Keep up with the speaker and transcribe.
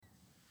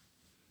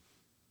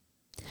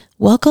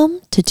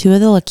Welcome to Two of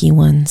the Lucky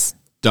Ones.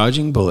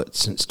 Dodging bullets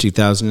since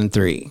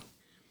 2003.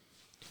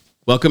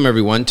 Welcome,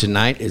 everyone.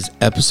 Tonight is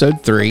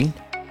episode 3,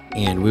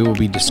 and we will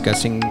be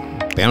discussing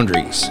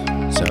boundaries.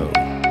 So,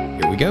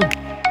 here we go.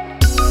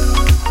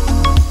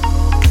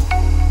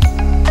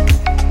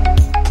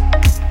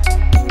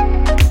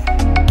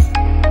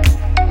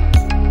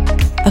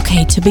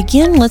 Okay, to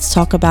begin, let's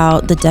talk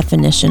about the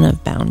definition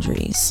of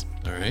boundaries.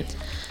 All right.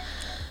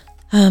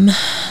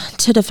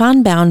 To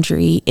define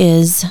boundary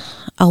is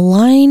a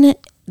line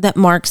that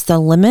marks the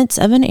limits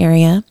of an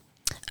area,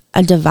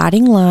 a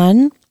dividing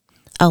line,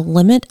 a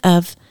limit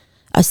of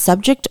a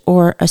subject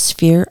or a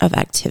sphere of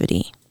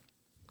activity.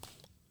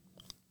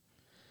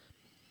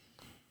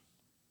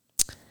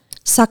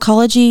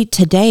 Psychology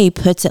Today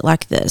puts it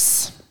like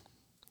this.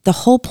 The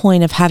whole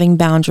point of having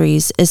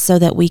boundaries is so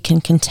that we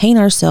can contain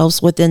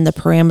ourselves within the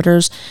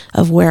parameters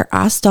of where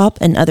I stop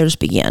and others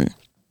begin.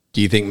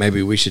 Do you think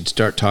maybe we should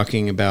start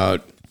talking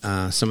about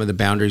some of the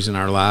boundaries in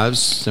our lives,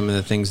 some of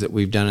the things that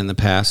we've done in the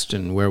past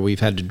and where we've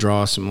had to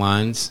draw some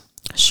lines?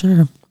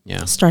 Sure.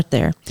 Yeah. Start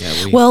there.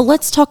 Yeah, Well,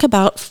 let's talk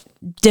about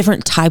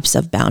different types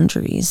of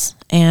boundaries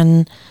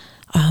and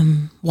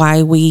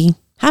why we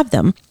have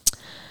them.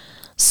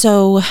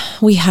 So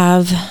we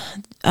have,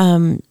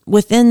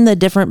 within the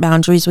different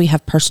boundaries, we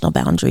have personal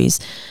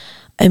boundaries,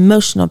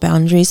 emotional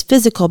boundaries,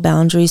 physical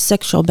boundaries,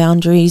 sexual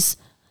boundaries,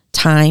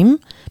 time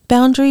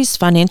boundaries,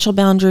 financial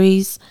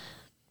boundaries,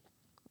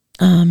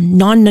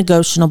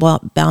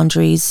 non-negotiable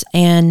boundaries,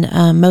 and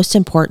most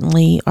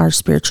importantly, our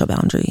spiritual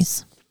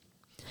boundaries.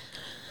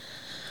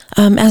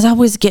 As I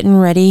was getting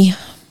ready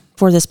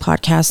for this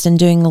podcast and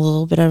doing a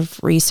little bit of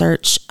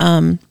research,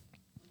 I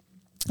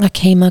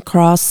came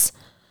across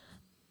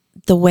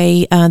the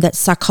way that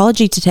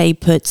Psychology Today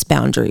puts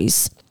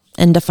boundaries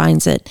and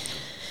defines it.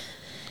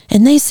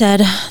 And they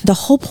said the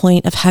whole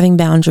point of having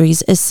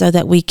boundaries is so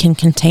that we can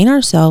contain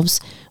ourselves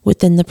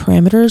within the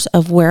parameters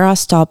of where I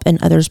stop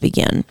and others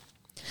begin.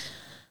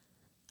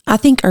 I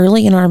think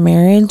early in our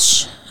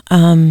marriage,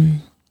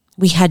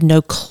 we had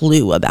no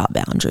clue about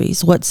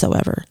boundaries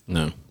whatsoever.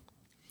 No.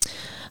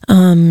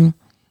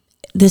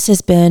 This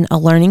has been a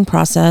learning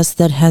process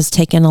that has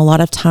taken a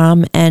lot of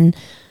time and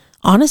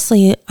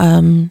honestly,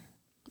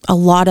 a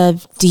lot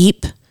of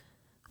deep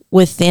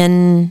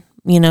within,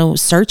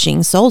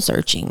 searching, soul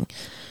searching,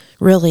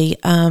 really.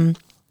 And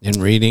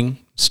reading,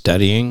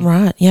 studying.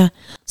 Right, yeah.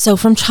 So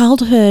from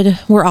childhood,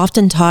 we're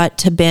often taught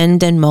to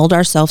bend and mold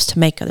ourselves to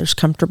make others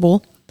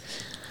comfortable.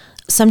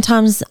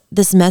 Sometimes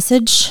this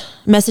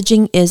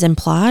messaging is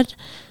implied,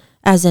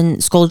 as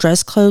in school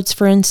dress codes,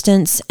 for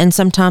instance, and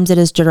sometimes it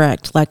is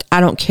direct. Like,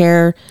 I don't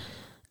care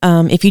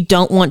if you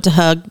don't want to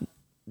hug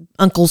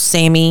Uncle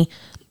Sammy,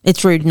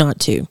 it's rude not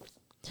to.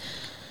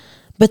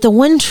 But the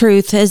one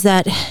truth is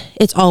that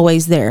it's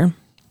always there.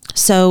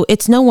 So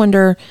it's no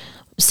wonder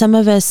some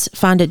of us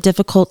find it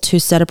difficult to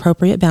set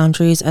appropriate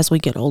boundaries as we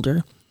get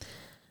older.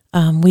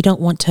 We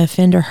don't want to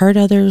offend or hurt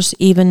others,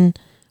 even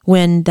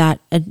when that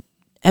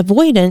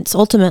avoidance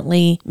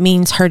ultimately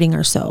means hurting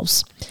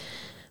ourselves.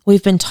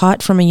 We've been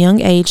taught from a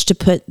young age to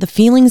put the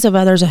feelings of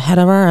others ahead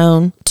of our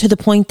own, to the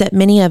point that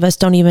many of us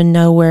don't even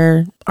know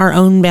where our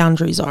own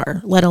boundaries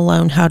are, let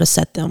alone how to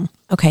set them.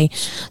 Okay,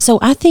 so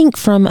I think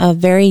from a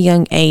very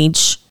young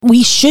age,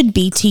 we should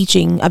be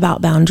teaching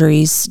about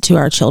boundaries to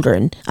our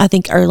children. I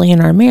think early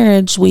in our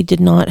marriage, we did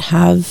not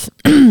have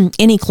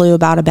any clue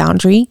about a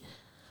boundary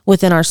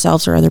within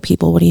ourselves or other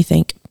people. What do you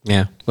think?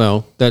 Yeah,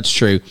 well, that's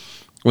true.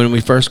 When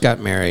we first got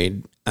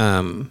married,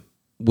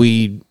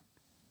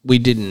 we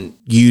didn't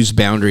use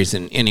boundaries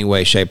in any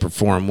way, shape, or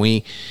form.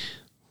 We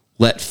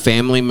let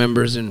family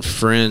members and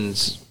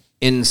friends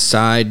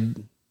inside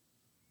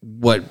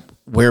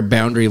where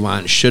boundary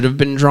lines should have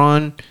been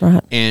drawn,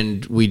 right.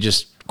 And we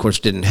just, of course,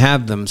 didn't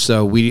have them.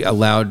 So we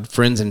allowed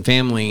friends and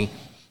family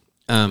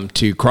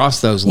to cross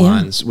those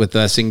lines with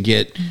us and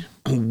get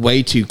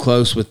way too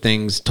close with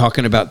things,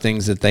 talking about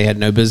things that they had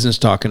no business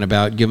talking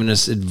about, giving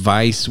us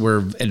advice where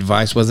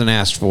advice wasn't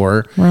asked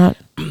for. Right.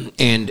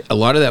 And a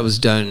lot of that was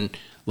done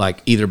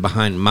like either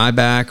behind my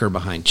back or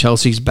behind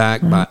Chelsea's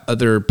back by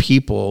other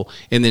people.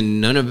 And then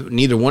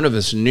neither one of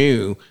us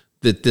knew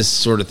that this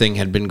sort of thing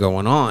had been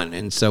going on.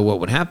 And so what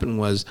would happen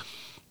was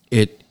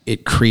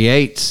it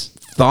creates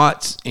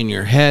thoughts in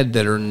your head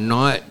that are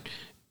not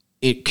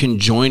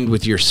conjoined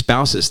with your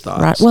spouse's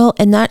thoughts. Right. Well,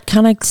 and that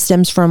kind of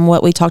stems from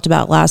what we talked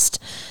about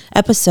last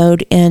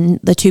episode in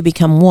the two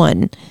become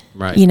one.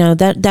 Right.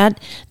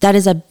 That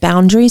is a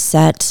boundary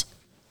set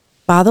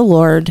by the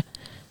Lord.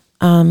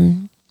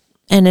 And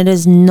it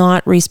is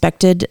not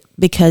respected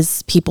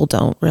because people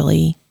don't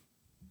really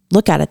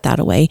look at it that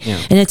way. Yeah.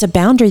 And it's a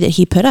boundary that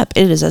he put up.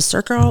 It is a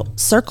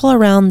circle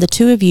around the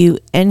two of you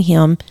and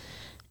him.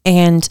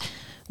 And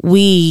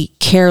we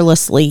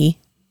carelessly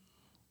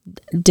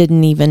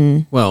didn't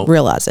even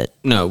realize it.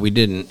 No, we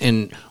didn't.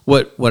 And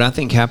what I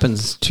think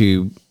happens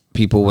to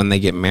people when they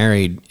get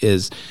married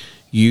is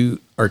you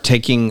are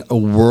taking a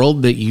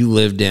world that you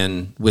lived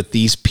in with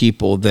these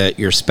people that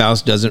your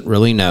spouse doesn't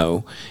really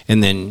know,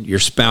 and then your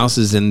spouse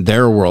is in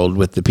their world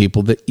with the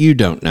people that you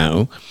don't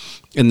know,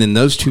 and then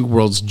those two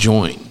worlds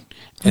join.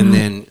 And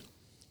then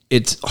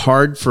it's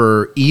hard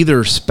for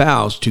either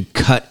spouse to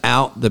cut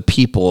out the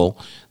people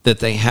that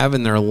they have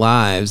in their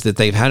lives, that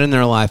they've had in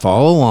their life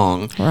all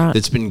along,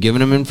 that's been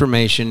giving them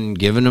information,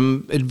 giving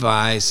them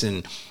advice,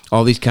 and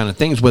all these kind of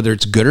things, whether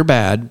it's good or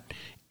bad.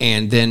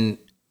 And then,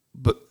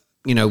 but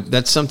you know,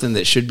 that's something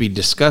that should be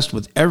discussed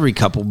with every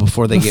couple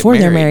before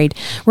they're married.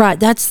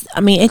 Right.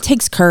 It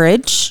takes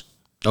courage.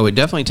 Oh, it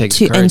definitely takes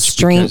courage and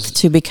strength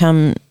to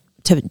become,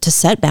 to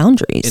set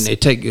boundaries.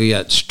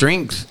 And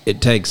strength.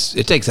 It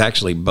takes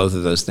actually both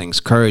of those things,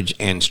 courage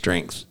and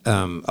strength.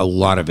 A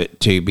lot of it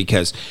too,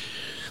 because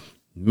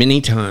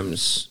many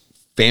times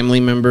family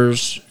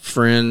members,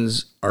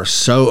 friends are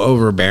so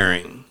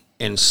overbearing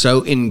and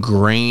so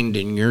ingrained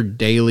in your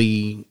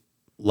daily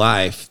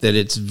life that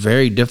it's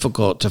very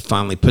difficult to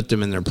finally put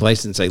them in their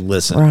place and say,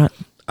 listen,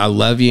 I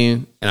love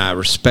you and I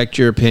respect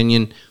your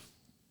opinion,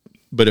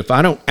 but if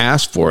I don't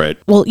ask for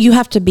it. Well, you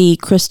have to be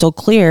crystal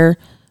clear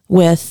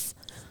with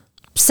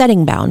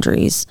setting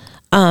boundaries.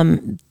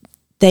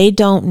 They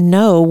don't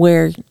know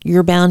where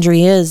your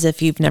boundary is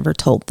if you've never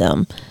told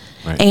them.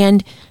 Right.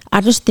 And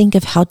I just think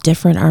of how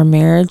different our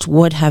marriage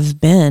would have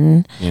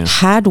been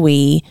had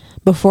we,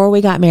 before we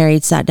got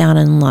married, sat down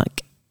and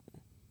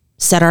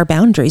set our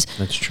boundaries.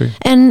 That's true.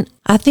 And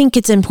I think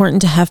it's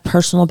important to have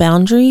personal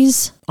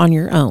boundaries on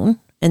your own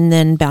and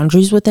then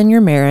boundaries within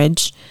your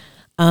marriage,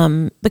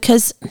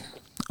 because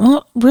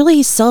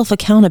really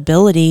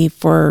self-accountability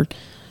for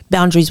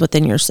boundaries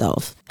within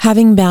yourself.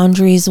 Having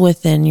boundaries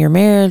within your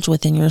marriage,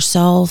 within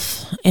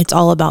yourself, it's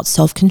all about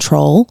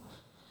self-control.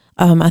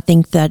 I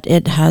think that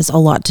it has a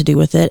lot to do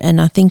with it. And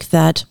I think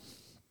that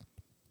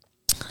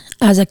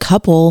as a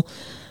couple,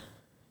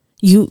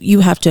 you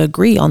have to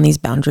agree on these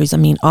boundaries. I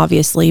mean,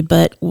 obviously,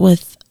 but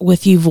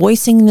with you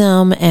voicing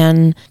them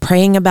and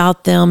praying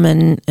about them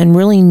and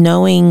really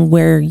knowing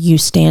where you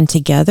stand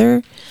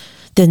together,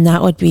 then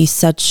that would be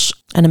such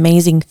an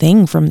amazing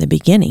thing from the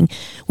beginning.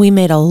 We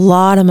made a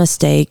lot of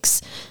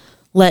mistakes,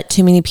 let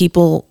too many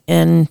people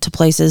into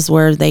places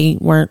where they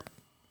weren't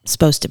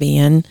supposed to be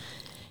in,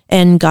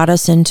 and got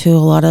us into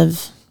a lot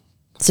of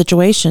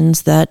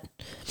situations that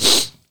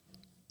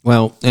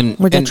were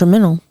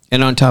detrimental.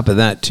 And on top of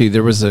that too,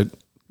 there was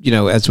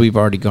as we've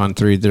already gone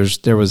through,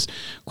 there was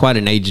quite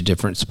an age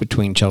difference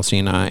between Chelsea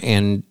and I.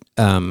 And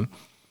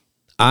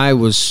I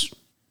was,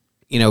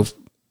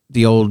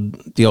 the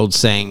old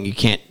saying, you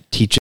can't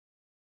teach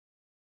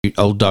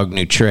old dog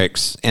new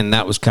tricks. And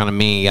that was kind of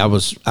me. I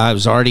was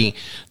already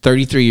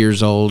 33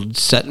 years old,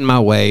 set in my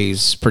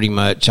ways pretty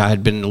much. I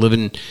had been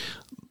living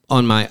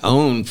on my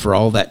own for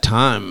all that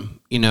time,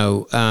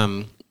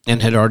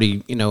 and had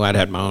already, I'd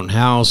had my own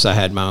house. I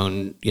had my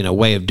own,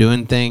 way of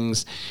doing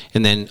things.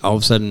 And then all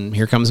of a sudden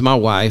here comes my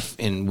wife,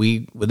 and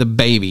we, with a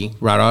baby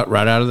right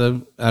out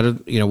of,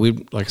 we,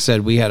 like I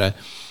said, we had a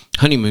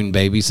honeymoon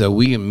baby. So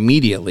we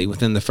immediately,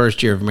 within the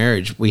first year of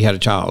marriage, we had a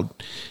child.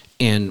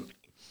 And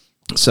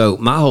so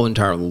my whole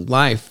entire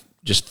life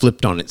just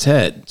flipped on its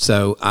head.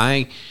 So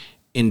I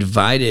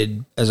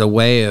invited, as a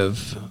way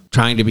of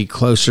trying to be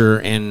closer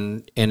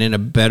and in a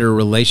better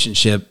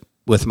relationship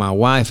with my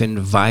wife,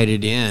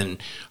 invited in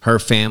her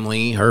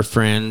family, her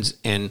friends,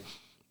 and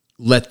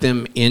let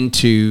them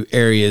into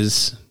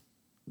areas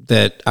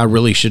that I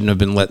really shouldn't have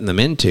been letting them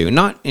into.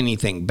 Not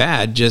anything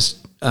bad,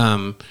 just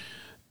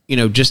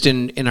just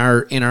in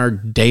our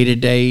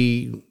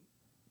day-to-day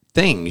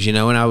things, and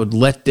I would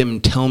let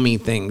them tell me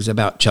things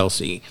about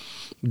Chelsea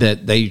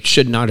that they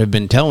should not have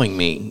been telling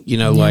me,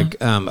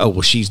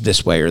 she's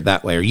this way or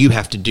that way, or you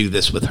have to do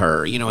this with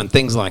her, and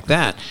things like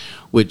that,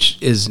 which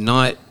is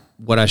not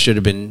what I should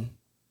have been,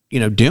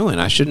 doing.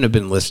 I shouldn't have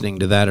been listening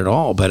to that at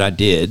all, but I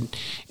did.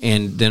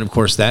 And then, of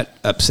course, that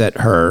upset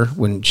her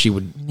when she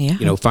would,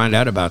 find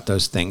out about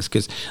those things,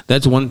 because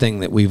that's one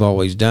thing that we've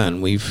always done.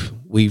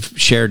 We've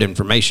shared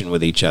information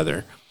with each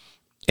other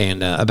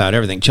and about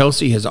everything.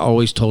 Chelsea has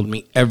always told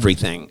me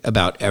everything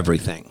about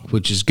everything,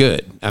 which is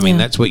good. I mean,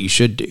 that's what you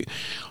should do.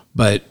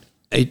 But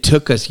it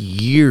took us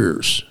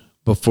years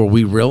before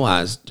we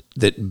realized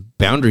that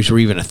boundaries were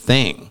even a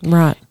thing.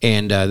 Right.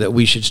 And that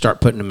we should start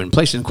putting them in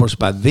place. And of course,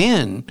 by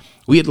then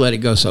we had let it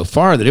go so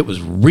far that it was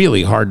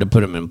really hard to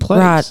put them in place.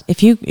 Right.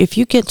 If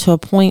you get to a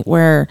point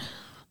where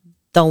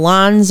the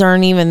lines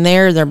aren't even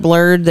there, they're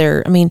blurred,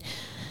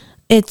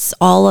 it's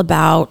all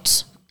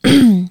about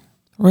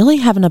really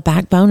having a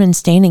backbone and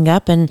standing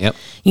up and,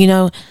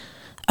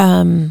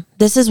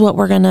 this is what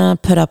we're going to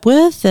put up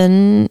with,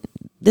 and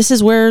this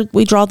is where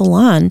we draw the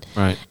line.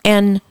 Right.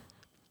 And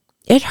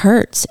it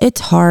hurts. It's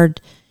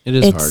hard. It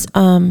is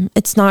hard.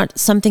 It's not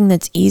something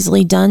that's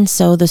easily done.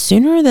 So the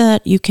sooner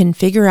that you can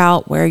figure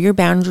out where your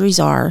boundaries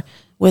are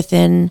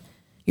within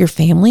your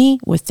family,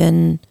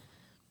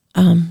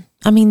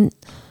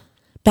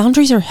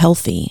 boundaries are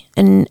healthy,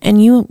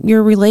 and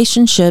your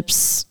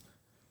relationships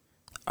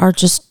are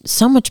just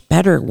so much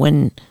better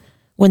when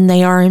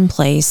they are in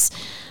place.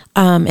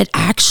 It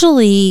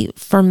actually,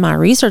 from my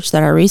research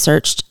that I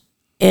researched,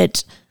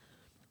 it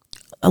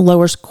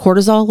lowers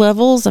cortisol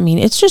levels. I mean,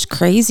 it's just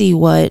crazy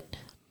what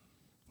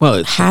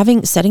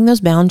setting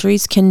those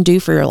boundaries can do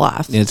for your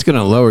life. It's going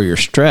to lower your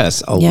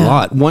stress a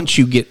lot once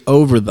you get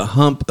over the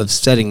hump of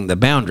setting the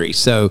boundary.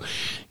 So,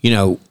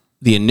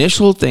 the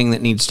initial thing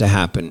that needs to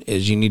happen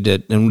is you need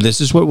to, and this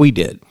is what we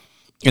did,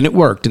 and it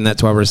worked, and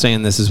that's why we're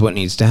saying this is what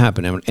needs to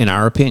happen in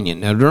our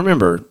opinion. Now,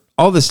 remember,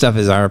 all this stuff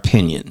is our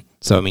opinion.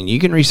 So, I mean, you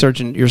can research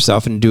it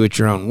yourself and do it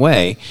your own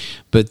way,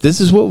 but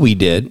this is what we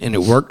did, and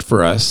it worked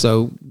for us,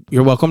 so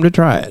you're welcome to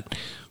try it.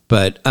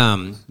 But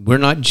we're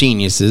not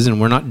geniuses,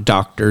 and we're not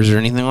doctors or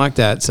anything like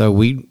that, so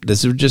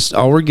this is just,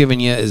 all we're giving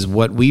you is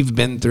what we've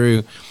been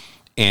through,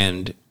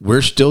 and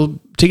we're still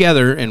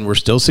together, and we're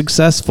still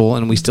successful,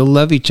 and we still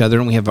love each other,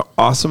 and we have an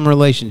awesome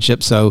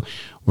relationship, so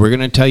we're going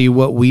to tell you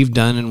what we've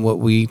done and what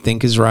we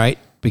think is right,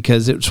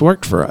 because it's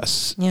worked for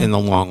us in the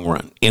long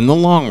run.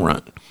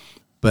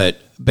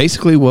 But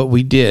basically what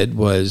we did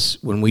was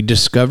when we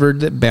discovered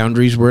that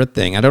boundaries were a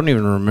thing, I don't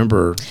even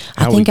remember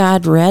how I think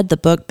I'd read the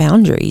book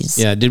Boundaries.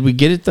 Yeah. Did we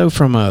get it though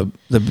from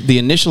the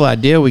initial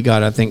idea we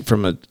got, I think,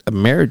 from a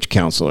marriage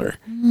counselor?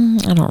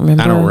 I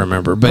don't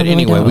remember. But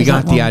anyway, we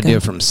got the idea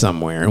from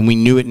somewhere, and we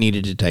knew it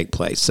needed to take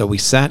place. So we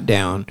sat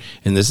down,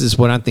 and this is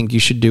what I think you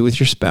should do with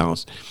your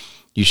spouse.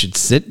 You should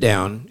sit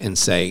down and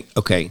say,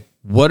 okay,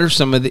 what are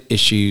some of the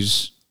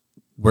issues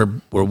where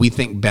we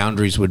think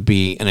boundaries would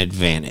be an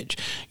advantage?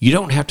 You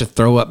don't have to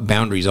throw up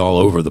boundaries all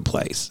over the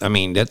place. I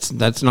mean, that's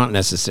not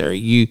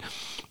necessary.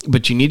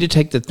 But you need to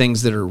take the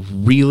things that are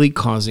really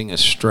causing a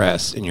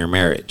stress in your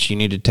marriage. You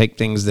need to take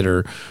things that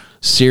are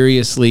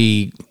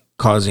seriously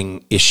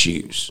causing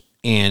issues.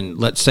 And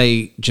let's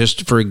say,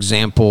 just for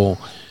example,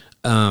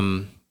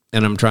 and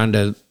I'm trying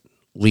to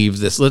leave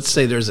this. Let's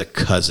say there's a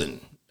cousin.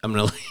 I'm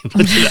going to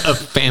leave a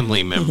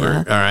family member.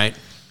 All right.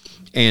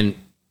 And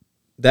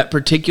that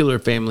particular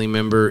family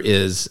member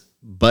is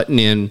butting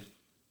in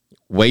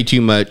way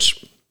too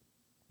much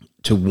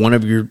to one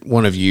of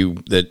you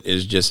that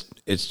is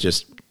it's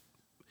just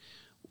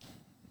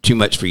too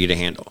much for you to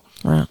handle.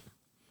 Right.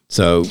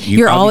 So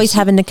you're always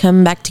having to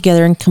come back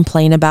together and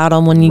complain about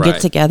them when you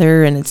get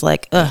together, and it's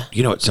like, ugh.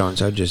 You know what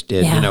so-and-so just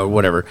did,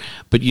 whatever.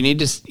 But you need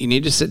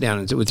to sit down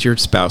and sit with your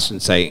spouse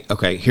and say,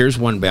 okay, here's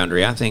one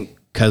boundary. I think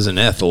Cousin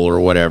Ethel or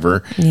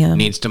whatever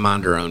needs to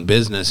mind her own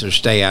business or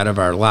stay out of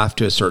our life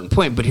to a certain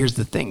point. But here's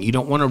the thing. You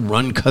don't want to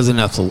run Cousin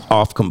Ethel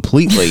off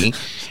completely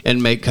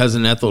and make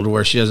Cousin Ethel to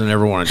where she doesn't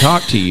ever want to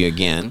talk to you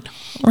again.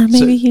 Or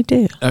maybe you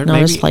do. I'm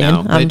just playing.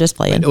 I'm just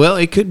playing. Well,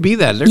 it could be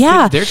that.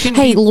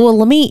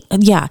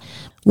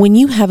 When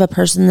you have a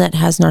person that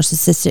has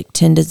narcissistic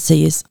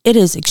tendencies, it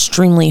is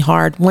extremely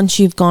hard. Once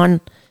you've gone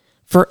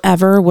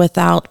forever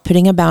without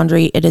putting a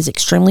boundary, it is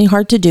extremely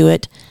hard to do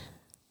it.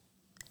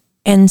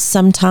 And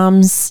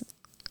sometimes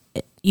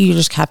you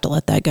just have to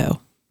let that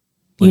go.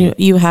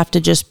 You have to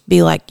just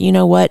be like, you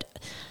know what?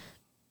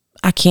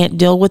 I can't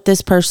deal with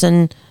this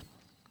person.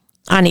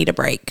 I need a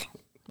break,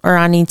 or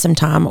I need some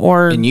time.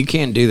 And you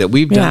can't do that.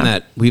 We've done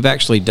that. We've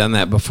actually done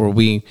that before.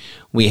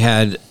 We've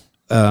had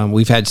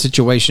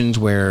situations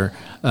where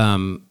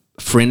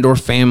friend or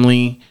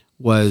family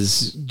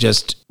was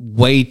just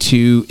way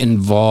too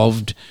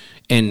involved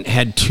and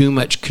had too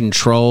much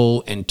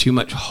control and too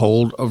much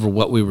hold over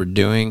what we were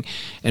doing.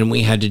 And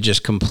we had to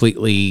just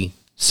completely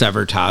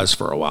sever ties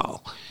for a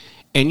while.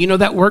 And,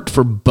 that worked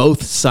for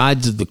both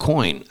sides of the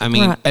coin. I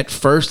mean, At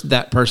first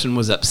that person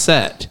was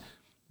upset,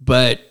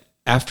 but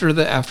after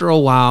a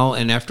while,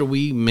 and after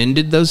we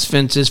mended those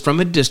fences from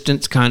a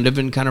distance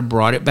and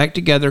brought it back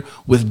together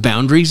with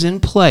boundaries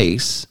in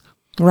place.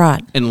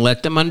 Right. And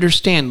let them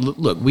understand,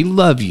 look, we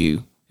love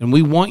you and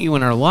we want you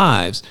in our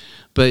lives,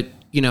 but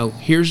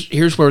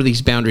here's where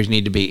these boundaries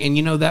need to be.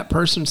 And, that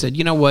person said,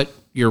 you know what?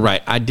 You're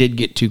right. I did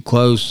get too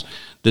close.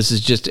 This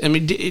is just,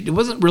 it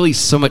wasn't really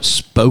so much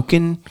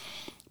spoken,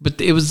 but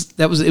it was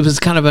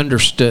kind of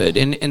understood.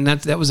 And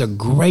that was a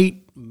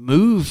great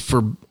move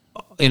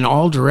in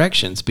all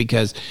directions,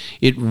 because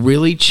it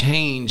really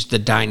changed the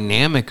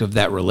dynamic of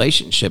that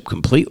relationship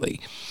completely.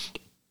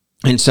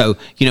 And so,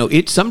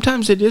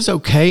 sometimes it is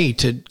okay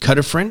to cut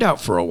a friend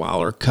out for a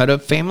while or cut a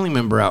family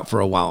member out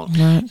for a while.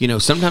 Right.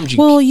 Sometimes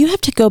you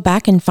have to go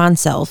back and find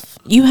self.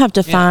 You have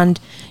to find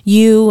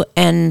you,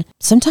 and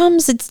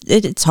sometimes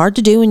it's hard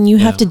to do, and you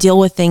have to deal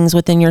with things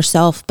within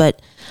yourself.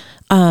 But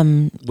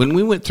when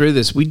we went through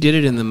this, we did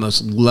it in the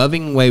most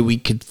loving way we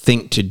could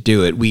think to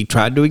do it. We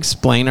tried to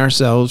explain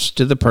ourselves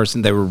to the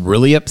person. They were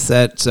really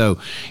upset, so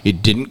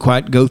it didn't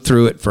quite go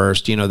through at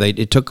first.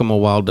 It took them a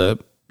while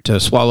to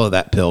swallow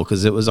that pill,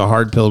 because it was a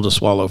hard pill to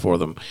swallow for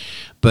them.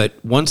 But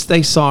once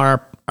they saw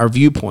our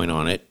viewpoint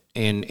on it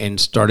and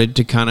started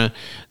to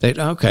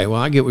okay,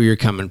 well, I get where you're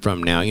coming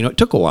from now. It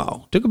took a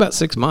while. It took about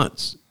 6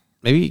 months,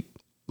 maybe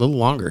a little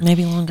longer.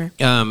 Maybe longer.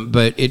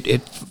 But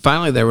it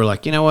finally, they were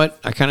like, you know what?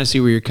 I kind of see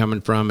where you're coming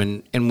from.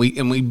 And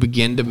we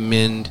begin to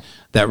mend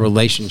that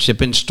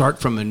relationship and start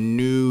from a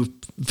new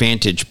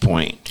vantage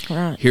point.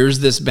 Right. Here's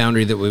this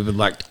boundary that we would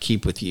like to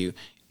keep with you.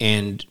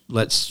 and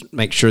let's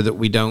make sure that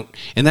we don't.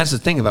 And that's the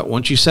thing about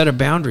once you set a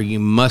boundary, you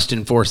must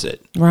enforce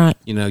it. Right.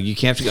 You know, you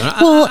can't have to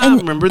go, Well,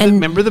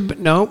 and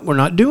no, we're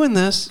not doing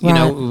this. You Right.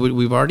 know,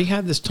 we've already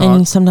had this talk.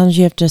 And sometimes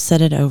you have to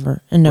set it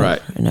over and over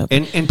Right. and over.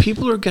 And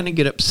people are going to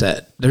get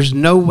upset. There's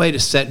no way to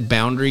set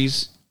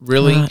boundaries,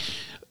 really. Right.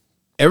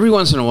 Every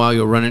once in a while,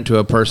 you'll run into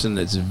a person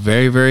that's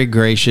very, very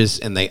gracious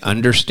and they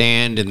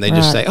understand and they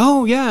just Right. say,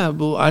 oh, yeah,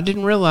 well, I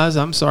didn't realize.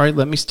 I'm sorry.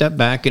 Let me step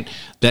back. And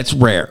that's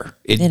rare.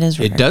 It is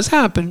rare. It does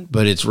happen,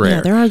 but it's rare.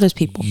 Yeah, there are those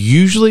people.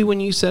 Usually when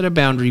you set a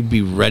boundary,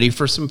 be ready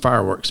for some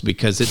fireworks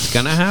because it's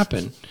going to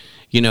happen.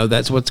 You know,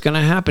 that's what's going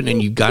to happen.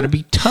 And you've got to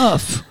be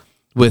tough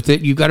with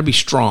it. You've got to be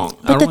strong.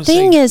 But the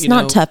thing is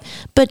not tough,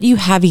 but you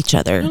have each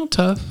other. Not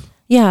tough.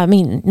 Yeah, I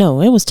mean, no,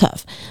 it was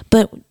tough.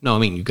 But No, I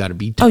mean, you got to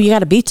be tough. oh, you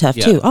got to be tough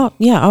Yeah. too. Oh,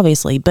 yeah,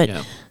 obviously, but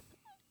Yeah.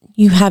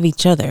 you have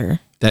each other.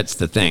 That's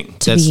the thing.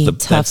 To That's be the,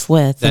 tough that's,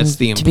 with that's and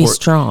the to be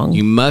important. strong.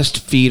 You must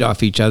feed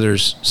off each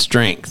other's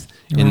strength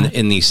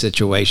in these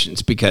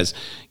situations because,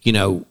 you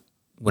know,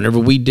 whenever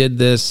we did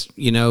this,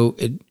 you know,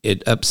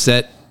 it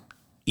upset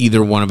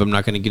either one of them.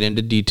 Not going to get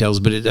into details,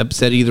 but it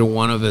upset either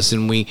one of us,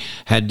 and we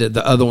had to.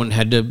 The other one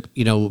had to,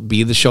 you know,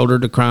 be the shoulder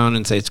to cry on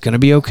and say it's going to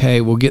be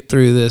okay. We'll get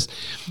through this,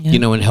 you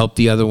know, and help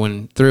the other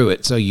one through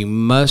it. So you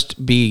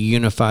must be a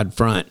unified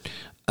front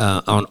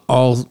on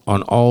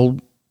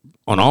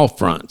all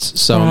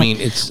fronts. So I mean,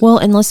 it's Well,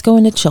 and let's go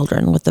into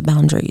children with the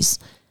boundaries.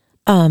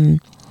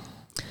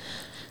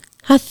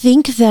 I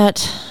think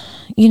that,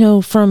 you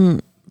know,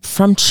 from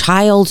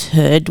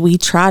childhood, we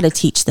try to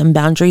teach them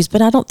boundaries,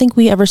 but I don't think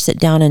we ever sit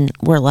down and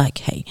we're like,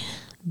 hey,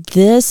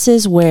 this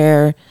is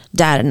where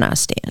Dad and I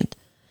stand.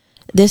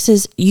 This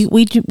is we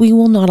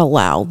will not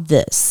allow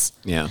this.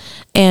 yeah.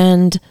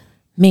 And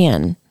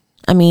man,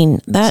 I mean,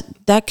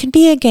 that could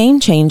be a game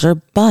changer,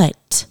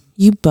 but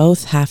you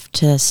both have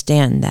to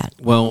stand that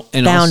Well,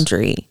 and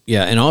boundary.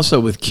 And also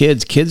with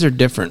kids are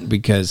different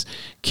because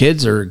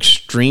kids are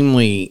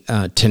extremely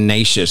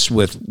tenacious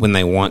with when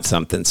they want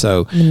something.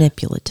 So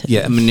Manipulative.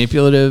 yeah,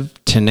 manipulative,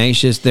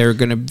 tenacious. They're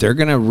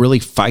gonna really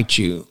fight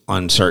you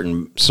on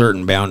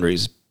certain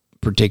boundaries,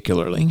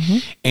 particularly,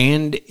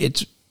 and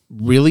it's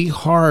really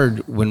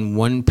hard when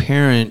one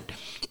parent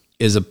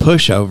is a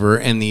pushover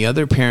and the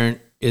other parent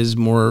is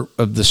more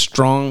of the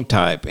strong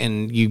type,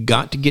 and you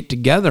got to get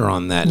together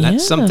on that. And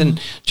that's something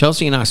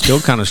Chelsea and I still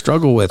kind of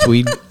struggle with.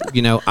 We,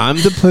 you know, I'm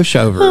the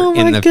pushover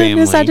in the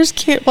family. I just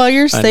can't. While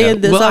you're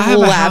saying this, Well, I'm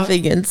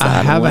laughing inside.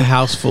 I have a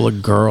house full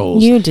of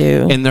girls. You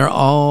do. And they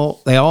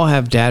all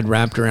have Dad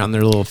wrapped around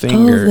their little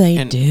finger. Oh,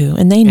 they do,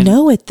 and they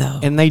know it though.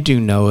 And they do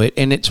know it,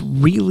 and it's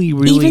really,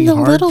 really Even the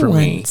hard little for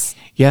me. ones.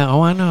 Yeah,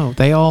 oh, I know.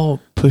 They all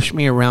push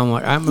me around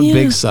like I'm a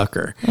big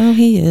sucker. Oh,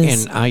 he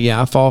is. And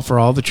I fall for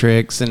all the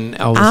tricks and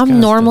all this kind I'm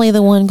of normally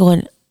the one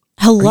going,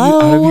 hello?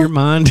 stuff. Are you out of your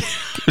mind?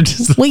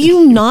 Just Will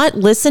you not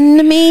listen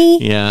to me?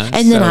 Yeah,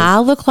 And then so- I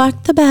look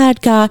like the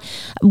bad guy.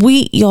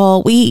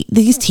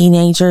 These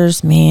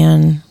teenagers,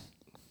 man,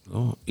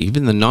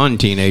 even the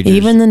non-teenagers.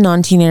 even the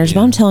non-teenagers,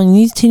 but I'm telling you,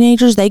 these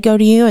teenagers, they go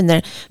to you and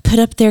they put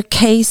up their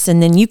case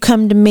and then you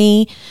come to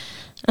me.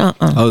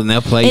 and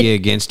they'll play you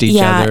against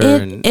each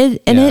other.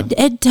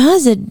 It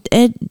does.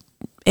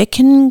 It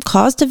can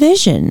cause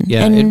division.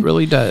 Yeah, and it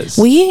really does.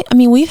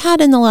 we've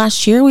had in the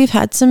last year, we've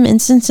had some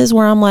instances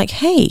where I'm like,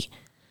 hey,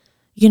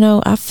 you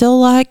know, I feel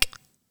like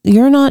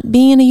you're not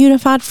being a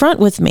unified front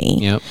with me.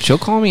 Yep, she'll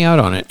call me out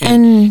on it,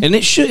 and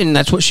it should, and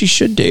that's what she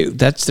should do.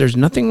 There's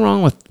nothing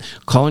wrong with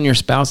calling your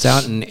spouse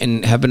out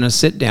and having a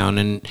sit down,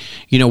 and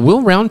you know,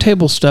 we'll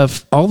roundtable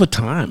stuff all the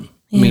time.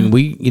 I mean,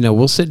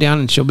 we'll sit down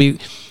and she'll be,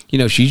 you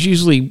know, she's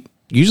usually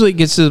it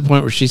gets to the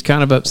point where she's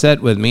kind of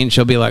upset with me, and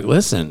she'll be like,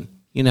 listen,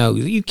 you know,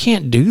 you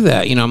can't do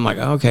that. You know, I'm like,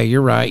 okay,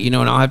 you're right. You know,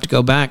 and I'll have to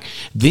go back.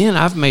 Then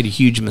I've made a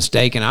huge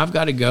mistake and I've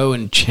got to go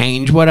and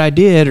change what I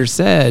did or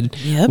said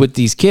with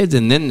these kids.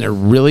 And then they're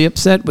really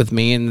upset with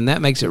me. And then that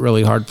makes it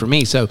really hard for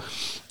me. So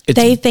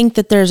they think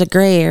that there's a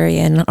gray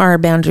area in our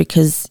boundary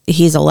because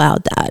he's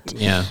allowed that.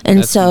 Yeah.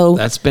 And so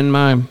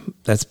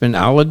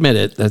I'll admit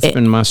it. That's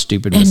been my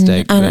stupid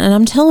mistake. And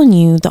I'm telling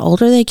you, the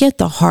older they get,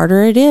 the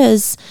harder it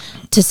is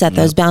to set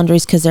those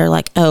boundaries because they're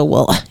like, oh,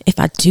 well, if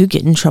I do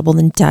get in trouble,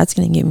 then Dad's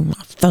going to give me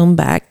my phone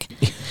back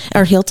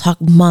or he'll talk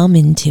Mom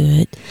into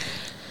it.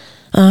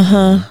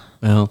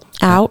 Well,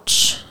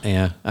 ouch.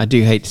 Yeah. I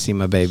do hate to see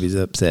my babies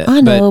upset.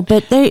 I know,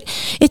 but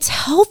it's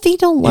healthy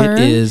to learn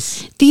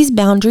these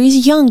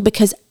boundaries young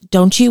because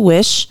don't you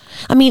wish?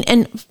 I mean,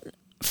 and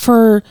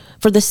for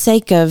the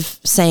sake of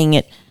saying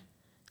it,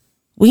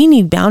 we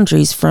need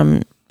boundaries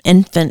from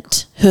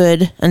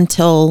infanthood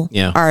until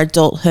our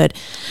adulthood.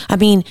 I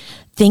mean,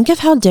 think of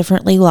how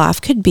differently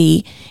life could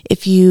be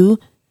if you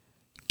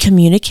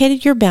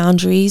communicated your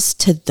boundaries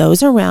to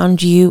those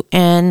around you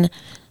and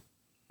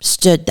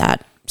stood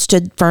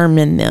firm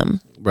in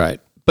them. Right.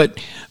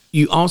 But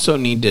you also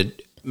need to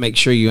make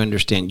sure you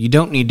understand. You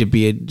don't need to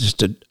be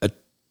just a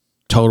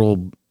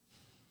total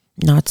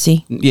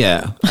Nazi.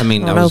 Yeah. I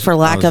mean, for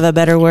lack of a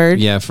better word.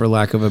 Yeah, for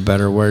lack of a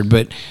better word.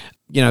 But,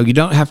 you know, you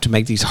don't have to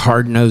make these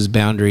hard-nosed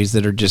boundaries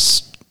that are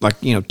just like,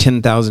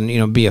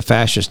 10,000, be a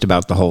fascist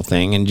about the whole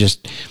thing and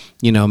just,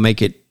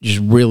 make it just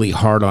really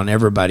hard on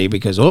everybody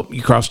because,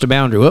 you crossed a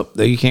boundary.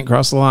 You can't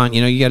cross the line.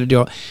 You got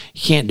to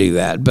you can't do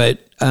that. But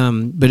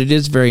it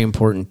is very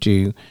important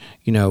to,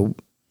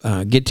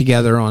 get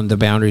together on the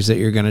boundaries that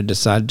you're going to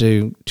decide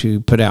to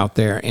put out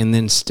there and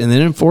then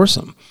enforce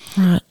them.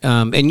 Right.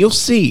 And you'll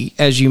see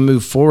as you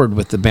move forward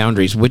with the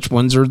boundaries, which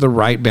ones are the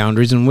right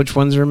boundaries and which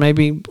ones are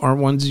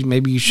ones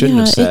maybe you shouldn't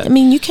have set.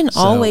 You can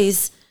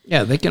always...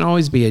 Yeah, they can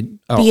always be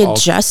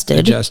adjusted.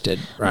 Adjusted,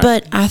 right.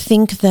 But I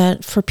think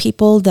that for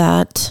people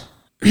that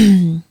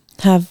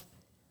have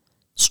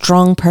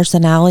strong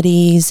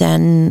personalities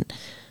and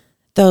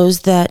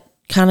those that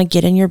kind of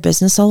get in your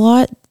business a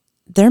lot,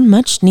 they're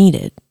much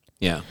needed.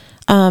 Yeah.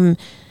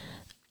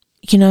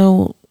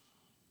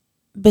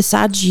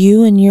 Besides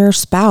you and your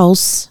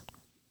spouse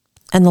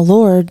and the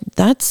Lord,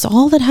 that's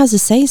all that has a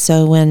say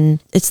so,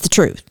 and it's the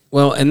truth.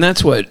 Well, and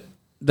that's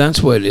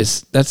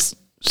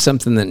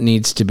something that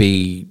needs to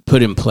be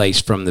put in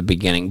place from the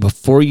beginning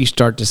before you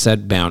start to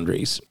set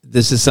boundaries.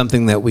 This is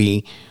something that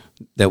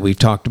we've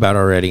talked about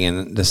already,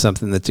 and that's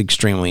something that's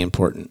extremely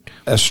important.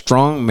 A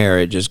strong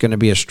marriage is going to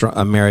be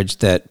a marriage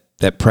that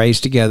prays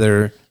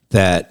together,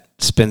 that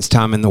spends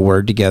time in the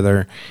Word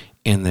together,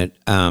 and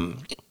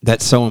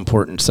that's so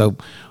important. So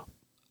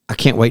I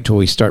can't wait till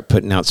we start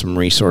putting out some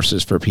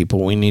resources for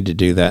people. We need to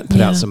do that.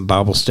 Put out some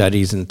Bible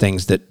studies and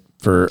things that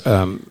for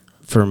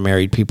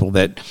married people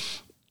that.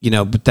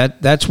 But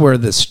that's where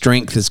the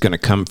strength is going to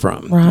come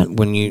from. Right.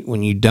 When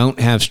you don't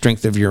have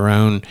strength of your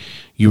own,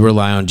 you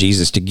rely on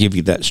Jesus to give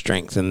you that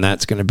strength, and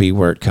that's going to be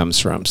where it comes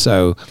from.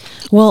 So,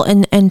 well,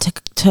 and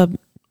to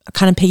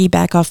kind of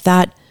piggyback off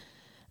that,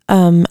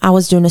 I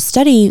was doing a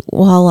study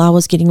while I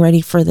was getting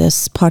ready for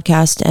this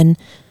podcast, and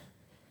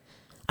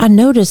I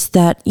noticed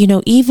that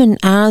even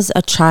as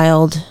a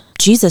child,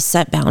 Jesus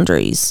set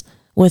boundaries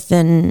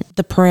within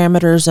the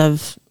parameters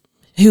of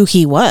who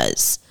he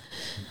was.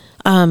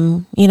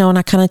 And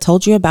I kind of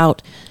told you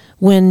about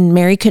when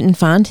Mary couldn't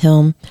find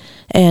him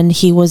and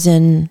he was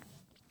in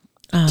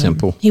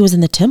temple. He was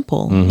in the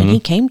temple and he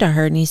came to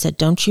her and he said,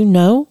 "Don't you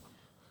know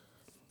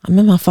I'm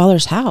in my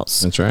Father's house?"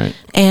 That's right.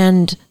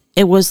 And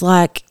it was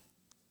like,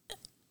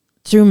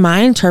 through my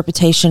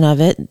interpretation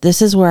of it,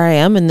 this is where I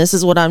am and this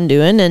is what I'm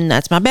doing and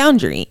that's my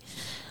boundary.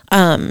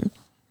 And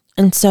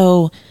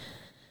so,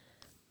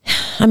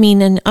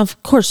 and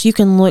of course you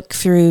can look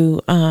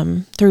through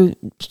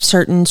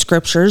certain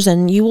scriptures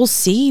and you will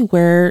see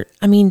where,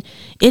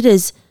 it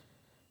is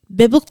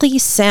biblically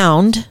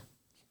sound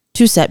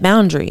to set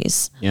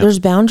boundaries. Yep. There's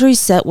boundaries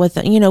set with,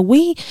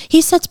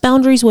 he sets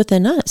boundaries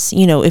within us.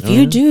 If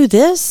you do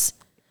this,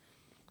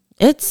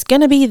 it's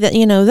going to be that,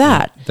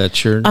 that.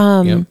 That's your,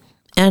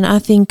 and I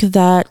think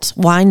that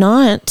why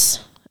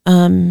not,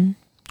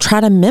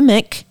 try to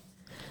mimic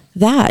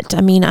that?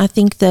 I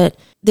think that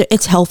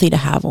it's healthy to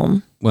have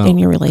them in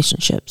your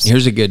relationships.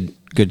 Here's a good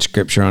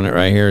scripture on it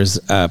right here is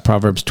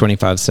Proverbs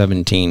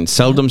 25:17.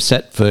 Seldom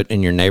set foot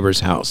in your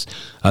neighbor's house.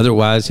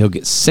 Otherwise, he'll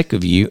get sick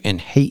of you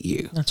and hate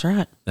you. That's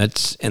right.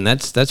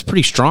 That's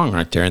pretty strong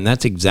right there. And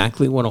that's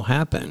exactly what will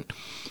happen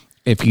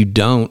if you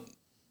don't,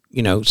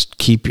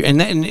 keep your,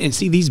 and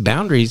see these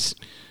boundaries.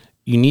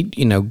 You need,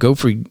 go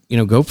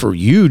for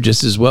you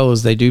just as well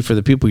as they do for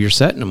the people you're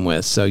setting them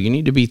with. So you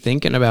need to be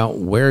thinking about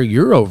where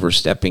you're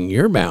overstepping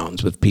your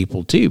bounds with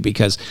people too,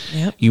 because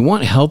you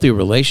want healthy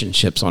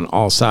relationships on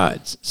all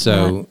sides.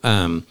 So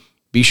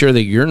be sure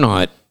that you're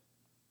not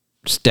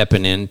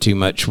stepping in too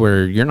much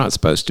where you're not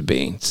supposed to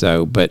be.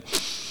 So, but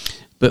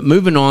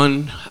moving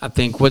on, I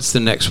think what's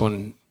the next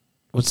one?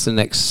 What's the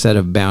next set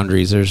of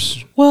boundaries?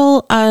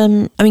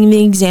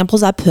 The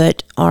examples I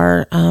put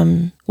are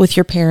with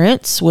your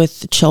parents,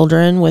 with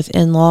children, with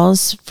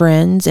in-laws,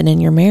 friends, and in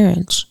your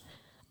marriage.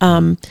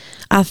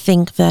 I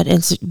think that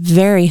it's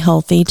very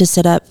healthy to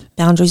set up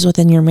boundaries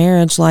within your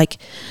marriage, like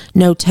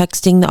no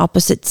texting the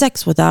opposite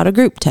sex without a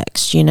group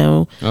text,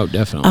 Oh,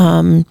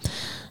 definitely.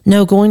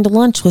 No going to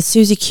lunch with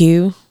Susie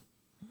Q,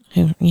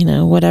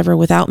 whatever,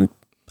 without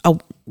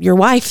your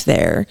wife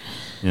there.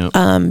 Yep.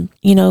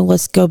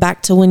 Let's go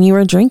back to when you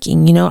were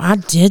drinking. I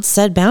did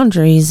set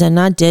boundaries and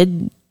I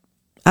did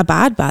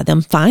abide by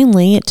them.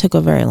 Finally, it took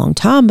a very long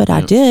time, but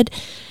I did.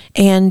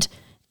 And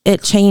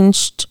it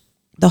changed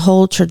the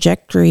whole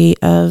trajectory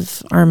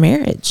of our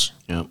marriage.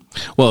 Yeah.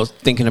 Well,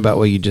 thinking about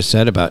what you just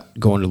said about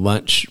going to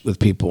lunch with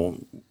people,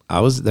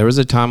 there was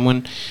a time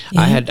when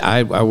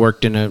I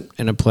worked in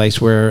a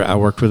place where I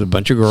worked with a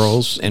bunch of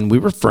girls and we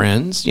were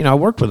friends. I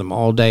worked with them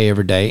all day,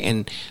 every day.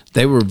 And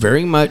they were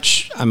very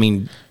much,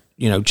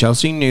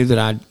 Chelsea knew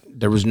that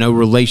there was no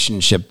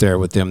relationship there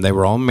with them. They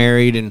were all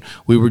married and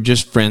we were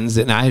just friends,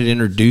 and I had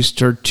introduced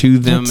her to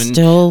them,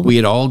 and we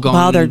had all gone.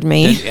 Bothered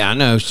me. I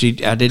know.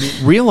 I didn't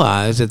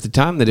realize at the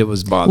time that it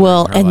was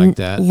bothering her like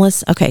that.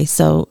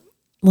 So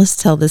let's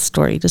tell this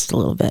story just a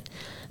little bit.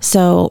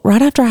 So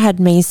right after I had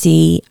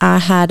Macy, I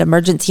had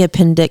emergency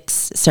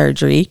appendix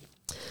surgery.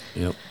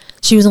 Yep.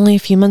 She was only a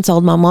few months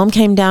old. My mom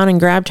came down and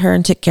grabbed her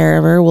and took care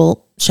of her.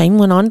 Well, Shane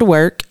went on to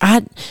work.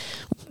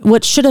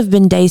 What should have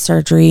been day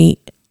surgery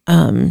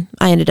I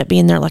ended up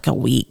being there like a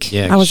week.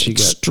 Yeah, I was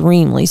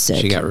extremely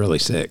sick. She got really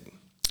sick.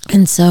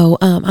 And so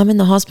I'm in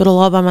the hospital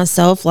all by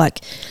myself, like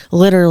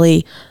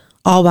literally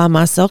all by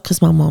myself,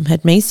 because my mom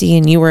had Macy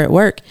and you were at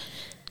work.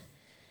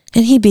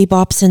 And he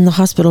bebops in the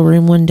hospital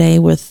room one day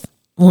with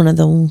one of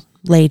the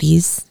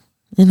ladies.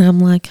 And I'm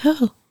like,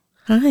 oh,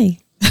 hi.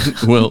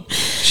 Well,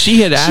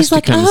 she had asked She's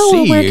like, to come oh,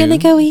 see well, we're you. going to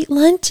go eat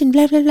lunch and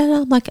blah, blah,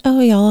 blah. I'm like, oh,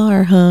 y'all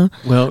are, huh?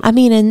 Well, I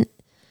mean, and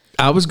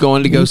I was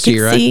going to go see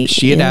her.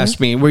 She had asked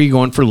me, where are you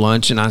going for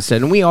lunch? And I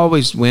said, and we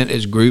always went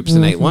as groups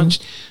and ate lunch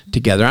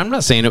together. I'm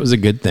not saying it was a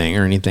good thing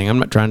or anything. I'm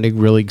not trying to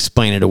really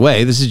explain it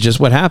away. This is just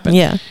what happened.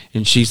 Yeah.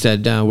 And she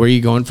said, where are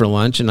you going for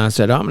lunch? And I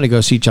said, I'm going to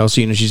go see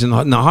Chelsea. And she's in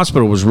the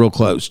hospital was real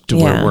close to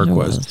where work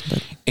was.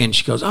 And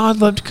she goes, oh, I'd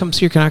love to come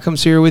see her. Can I come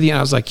see her with you? And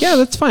I was like, yeah,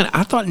 that's fine.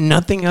 I thought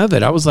nothing of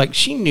it. I was like,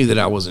 she knew that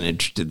I wasn't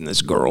interested in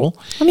this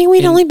girl. I mean,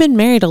 we'd only been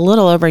married a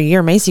little over a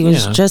year. Macy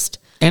was just...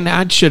 And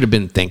I should have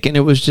been thinking. It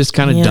was just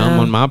kind of dumb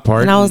on my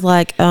part. And I was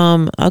like,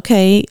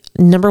 okay,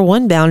 number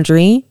one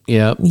boundary.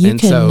 Yep. You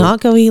cannot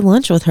go eat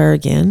lunch with her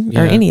again,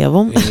 or any of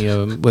them. Any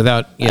of them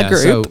without, a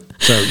group.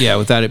 So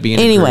without it being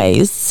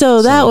anyways.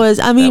 So that was,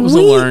 I mean, we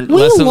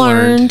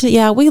learned.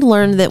 Yeah, we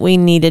learned that we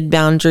needed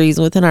boundaries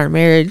within our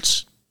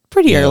marriage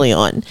pretty early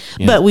on,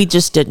 but we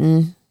just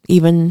didn't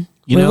even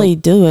really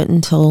do it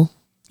until.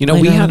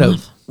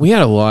 We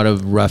had a lot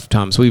of rough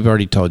times. We've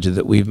already told you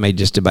that we've made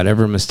just about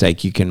every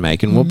mistake you can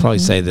make, and we'll probably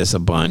say this a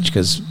bunch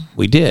because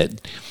we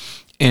did.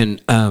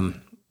 And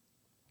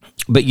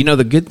but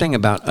the good thing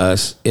about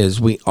us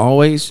is we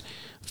always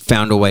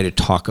found a way to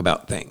talk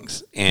about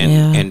things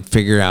and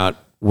figure out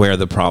where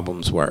the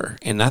problems were.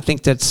 And I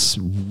think that's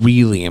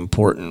really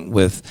important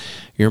with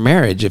your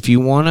marriage. If you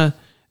want to,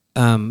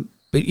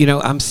 but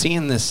I'm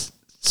seeing this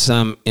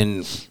some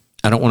in.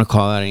 I don't want to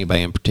call out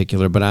anybody in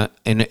particular, but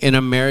in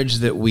a marriage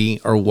that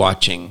we are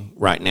watching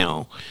right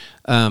now,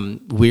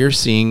 we're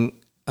seeing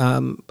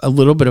a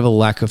little bit of a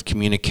lack of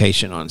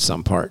communication on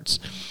some parts,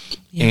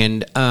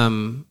 and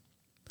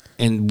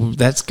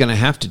that's going to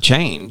have to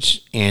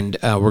change, and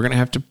we're going to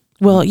have to.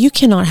 Well, you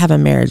cannot have a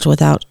marriage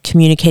without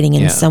communicating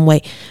in some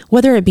way,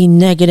 whether it be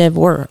negative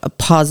or a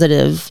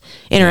positive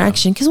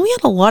interaction, because we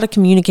had a lot of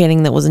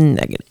communicating that was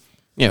negative.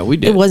 Yeah, we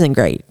did. It wasn't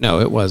great.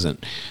 No, it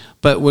wasn't.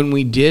 But when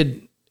we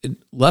did.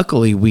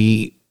 Luckily,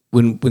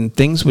 when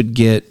things would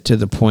get to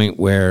the point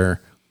where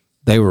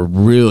they were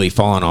really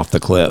falling off the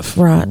cliff,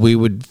 right, we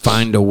would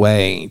find a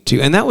way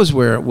to, and that was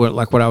where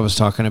like what I was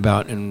talking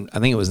about, and I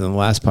think it was in the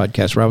last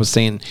podcast where I was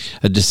saying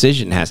a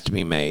decision has to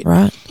be made,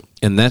 right,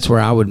 and that's where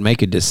I would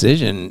make a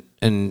decision,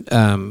 and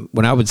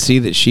when I would see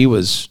that she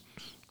was,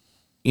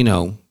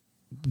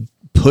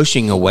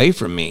 pushing away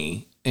from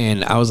me.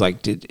 And I was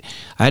like,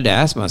 I had to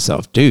ask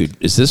myself, dude,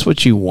 is this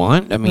what you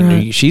want? I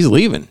mean, she's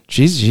leaving.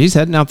 She's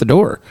heading out the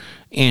door.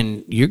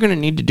 And you're going to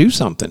need to do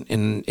something.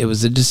 And it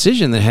was a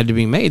decision that had to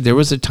be made. There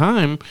was a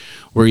time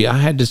where I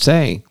had to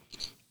say,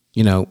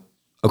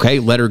 okay,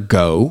 let her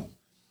go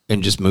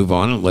and just move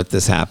on and let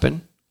this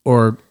happen.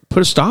 Or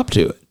put a stop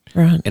to it.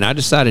 Right. And I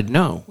decided,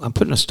 no, I'm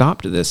putting a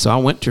stop to this. So I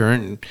went to her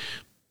and,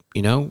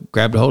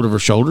 grabbed a hold of her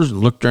shoulders and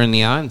looked her in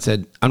the eye and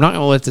said, I'm not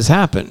going to let this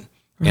happen.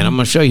 And I'm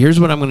going to show you, here's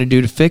what I'm going to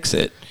do to fix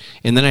it.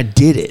 And then I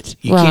did it.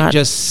 You can't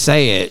just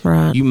say it.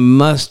 Right. You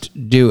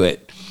must do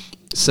it.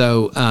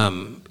 So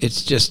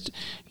it's just,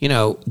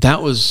 that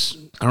was,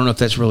 I don't know if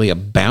that's really a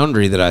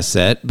boundary that I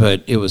set,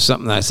 but it was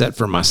something that I set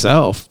for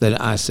myself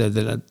that I said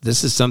that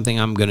this is something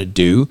I'm going to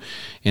do.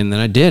 And then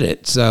I did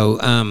it. So,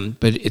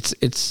 but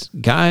it's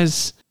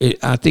guys,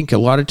 I think a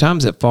lot of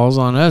times it falls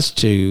on us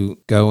to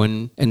go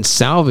and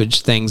salvage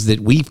things that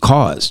we've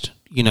caused.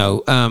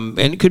 And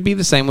it could be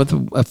the same with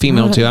a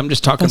female too. I'm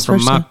just talking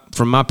from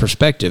my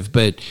perspective,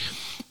 but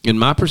in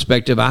my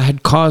perspective, I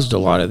had caused a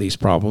lot of these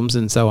problems.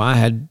 And so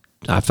I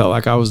felt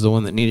like I was the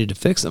one that needed to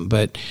fix them.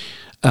 But,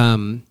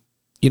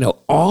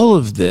 all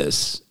of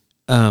this,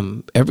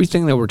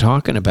 everything that we're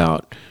talking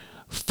about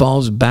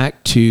falls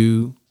back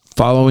to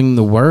following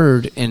the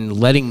word and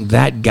letting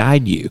that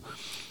guide you.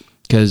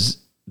 Because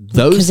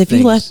if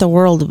you let the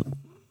world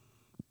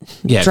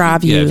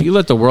drive you. If you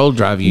let the world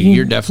drive you,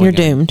 you're definitely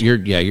doomed.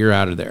 You're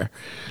out of there.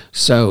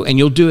 So, and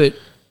you'll do it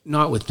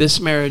not with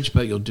this marriage,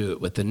 but you'll do it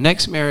with the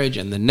next marriage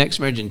and the next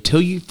marriage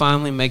until you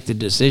finally make the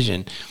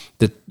decision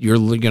that you're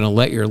going to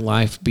let your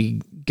life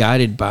be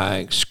guided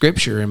by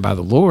Scripture and by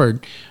the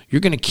Lord.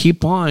 You're going to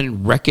keep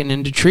on wrecking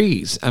into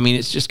trees. I mean,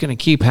 it's just going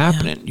to keep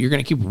happening. Yeah. You're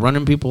going to keep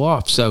running people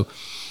off. So,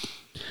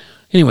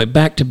 anyway,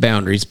 back to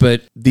boundaries.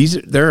 But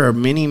there are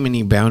many,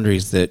 many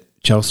boundaries that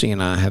Chelsea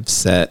and I have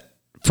set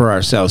for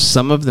ourselves.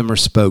 Some of them are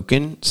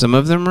spoken, some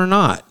of them are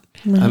not.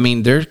 I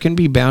mean, there can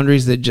be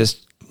boundaries that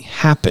just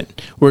happen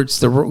where it's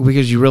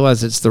because you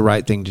realize it's the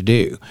right thing to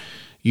do.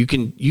 You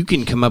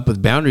can come up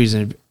with boundaries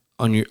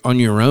on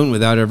your own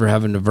without ever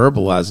having to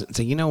verbalize it and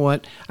say, you know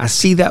what, I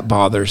see that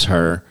bothers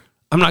her.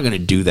 I'm not going to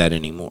do that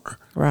anymore.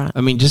 Right.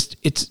 I mean, just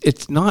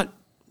it's not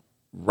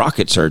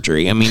rocket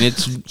surgery. I mean,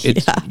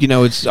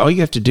 it's all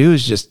you have to do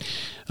is just,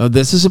 oh,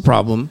 this is a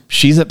problem.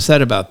 She's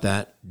upset about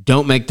that.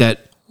 Don't make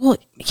that Well,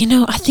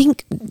 I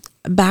think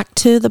back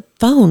to the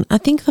phone. I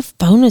think the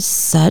phone is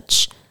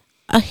such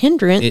a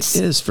hindrance.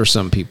 It is for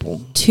some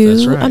people to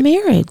That's right. a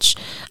marriage.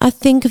 I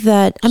think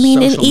that, I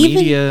mean, Social and even,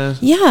 media,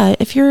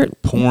 if you're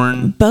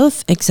porn.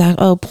 both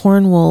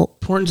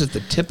Porn's at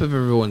the tip of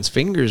everyone's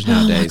fingers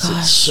nowadays.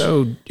 gosh.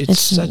 It's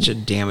such a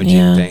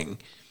damaging thing.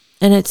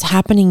 and it's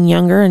happening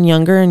younger and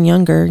younger and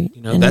younger.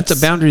 And That's a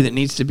boundary that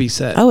needs to be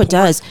set. Oh, it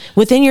does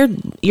within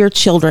your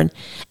children.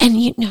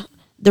 And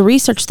the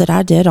research that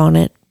I did on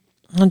it,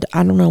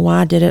 I don't know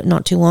why I did it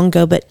not too long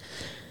ago, but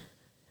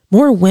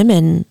more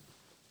women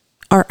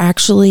are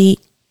actually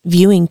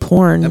viewing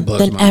porn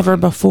than ever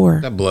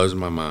before. That blows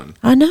my mind.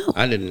 I know.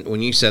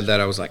 When you said that,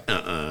 I was like,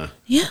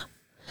 Yeah.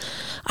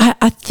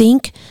 I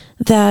think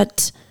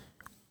that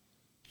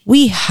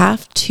we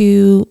have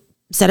to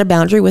set a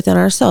boundary within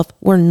ourselves.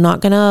 We're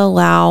not going to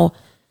allow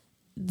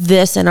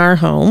this in our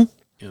home.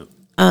 Yeah.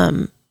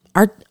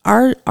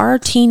 Our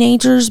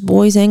teenagers,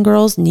 boys and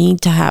girls,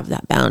 need to have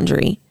that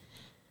boundary.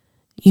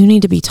 You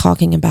need to be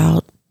talking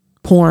about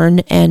porn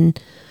and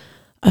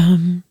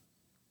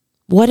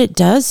what it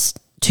does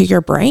to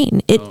your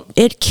brain.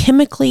 It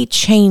chemically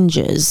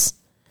changes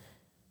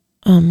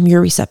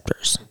your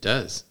receptors. It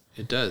does.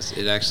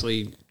 It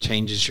actually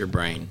changes your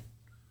brain.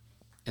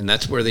 And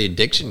that's where the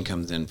addiction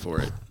comes in for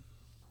it.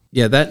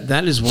 Yeah,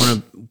 that is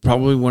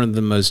probably one of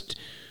the most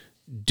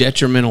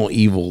detrimental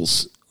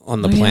evils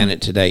on the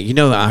planet today.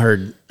 I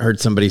heard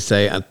somebody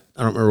say, I don't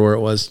remember where it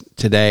was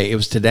today. It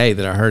was today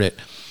that I heard it,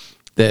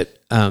 that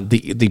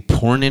the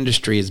porn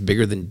industry is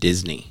bigger than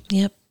Disney.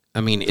 Yep.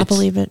 I mean, I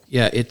believe it.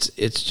 Yeah, it's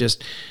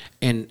just,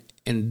 and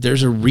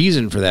there's a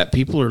reason for that.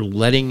 People are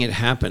letting it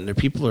happen.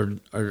 People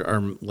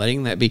are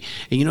letting that be.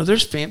 And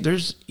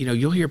there's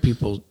you'll hear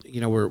people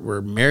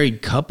where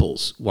married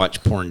couples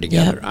watch porn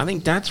together. Yep. I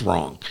think that's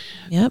wrong.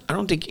 Yep. I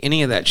don't think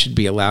any of that should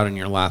be allowed in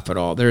your life at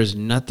all. There is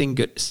nothing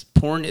good.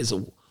 Porn is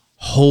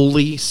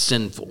wholly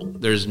sinful.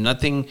 There's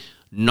nothing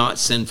not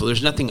sinful.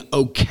 There's nothing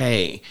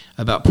okay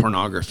about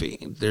pornography.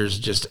 There's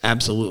just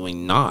absolutely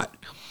not.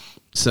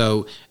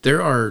 So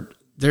we're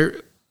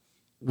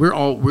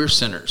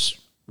sinners.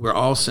 We're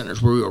all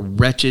sinners. We're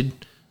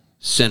wretched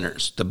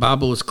sinners. The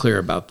Bible is clear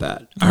about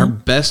that. Mm-hmm. Our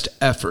best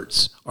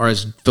efforts are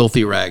as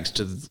filthy rags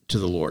to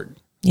the Lord.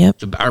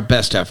 Yep. Our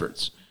best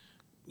efforts,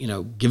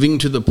 giving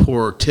to the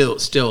poor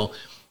still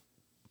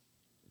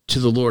to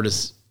the Lord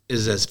is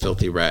as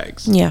filthy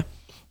rags. Yeah.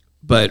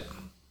 But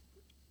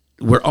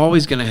we're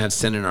always going to have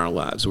sin in our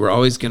lives. We're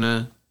always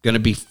going to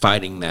be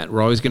fighting that.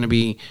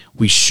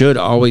 We should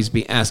always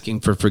be asking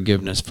for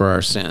forgiveness for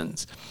our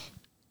sins.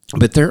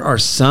 But there are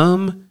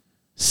some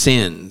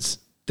sins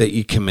that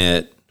you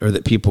commit or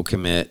that people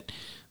commit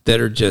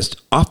that are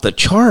just off the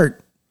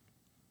chart,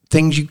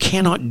 things you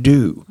cannot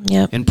do.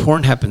 Yep. And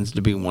porn happens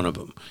to be one of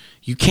them.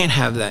 You can't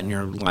have that in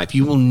your life.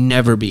 You will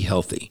never be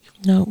healthy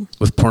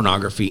with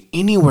pornography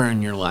anywhere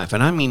in your life.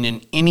 And I mean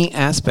in any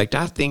aspect.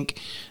 I think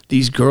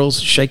these girls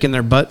shaking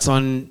their butts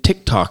on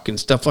TikTok and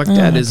stuff like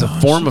that is a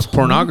form of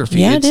pornography.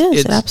 Yeah, it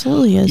is. It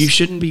absolutely is. You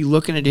shouldn't be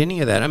looking at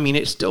any of that. I mean,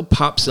 it still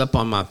pops up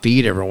on my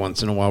feed every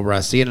once in a while where I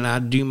see it, and I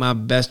do my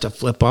best to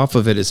flip off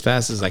of it as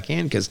fast as I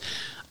can because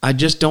I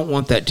just don't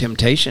want that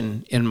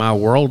temptation in my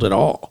world at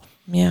all.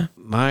 Yeah.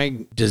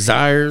 My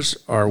desires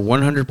are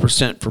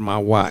 100% for my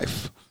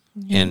wife,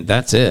 and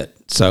that's it.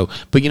 So,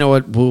 but you know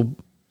what? We'll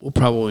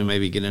probably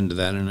maybe get into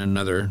that in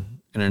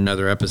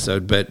another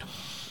episode, but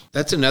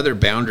that's another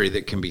boundary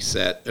that can be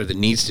set or that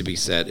needs to be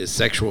set is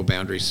sexual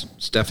boundaries,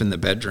 stuff in the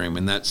bedroom.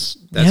 And that's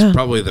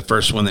probably the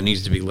first one that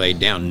needs to be laid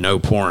down. No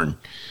porn.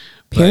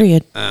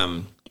 Period.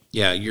 But,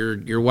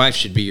 your wife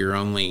should be your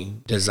only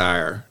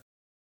desire.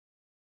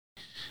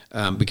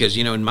 Because,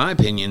 in my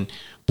opinion,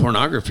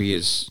 pornography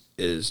is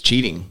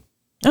cheating.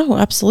 Oh,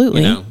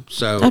 absolutely.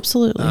 So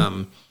absolutely.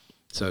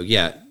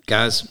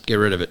 Guys, get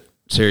rid of it.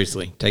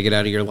 Seriously, take it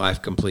out of your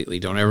life completely.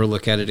 Don't ever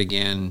look at it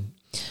again.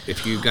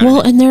 If you've got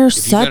got an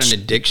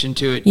addiction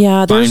to it,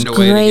 there's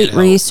great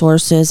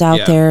resources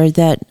out there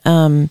that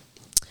I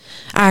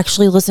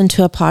actually listened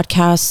to a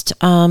podcast.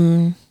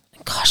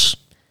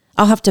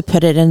 I'll have to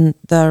put it in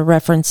the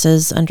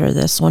references under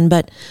this one,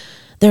 but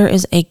there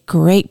is a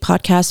great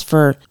podcast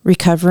for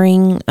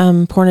recovering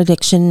porn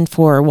addiction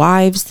for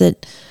wives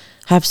that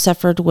have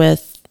suffered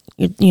with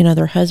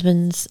their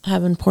husbands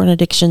having porn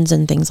addictions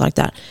and things like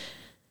that.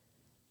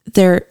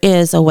 There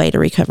is a way to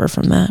recover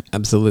from that.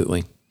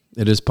 Absolutely.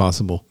 It is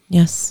possible.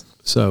 Yes.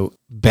 So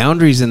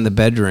boundaries in the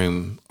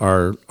bedroom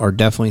are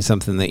definitely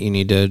something that you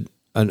need to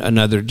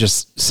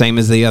just same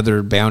as the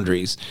other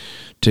boundaries,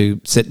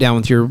 to sit down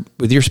with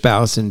your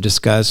spouse and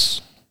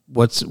discuss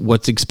what's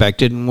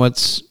expected and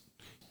what's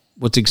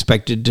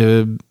expected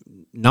to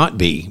not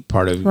be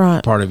part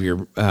of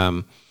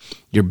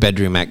your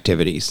bedroom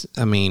activities.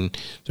 I mean,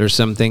 there's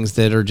some things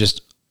that are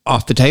just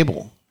off the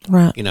table,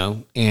 right?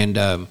 And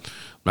I'm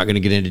not going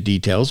to get into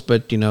details,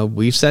 but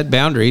we've set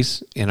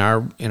boundaries in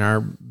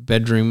our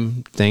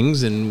bedroom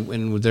things,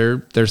 and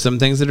there's some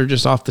things that are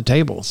just off the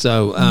table.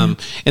 So,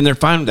 and they're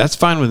fine. That's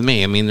fine with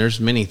me. I mean, there's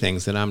many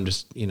things that I'm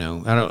just,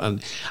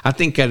 I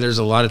think there's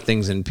a lot of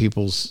things in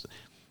people's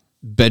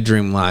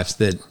bedroom lives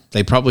that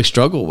they probably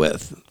struggle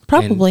with.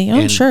 Probably,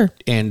 I'm sure.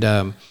 And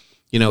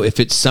if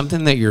it's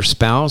something that your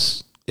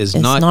spouse is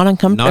not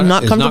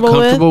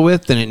comfortable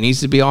with, then it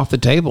needs to be off the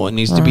table. It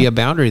needs to be a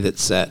boundary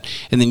that's set,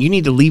 and then you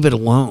need to leave it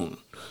alone.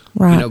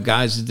 Right.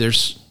 Guys,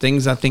 there's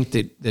things I think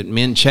that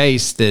men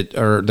chase that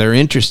they're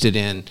interested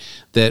in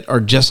that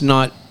are just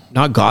not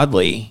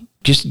godly.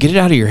 Just get it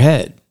out of your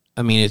head.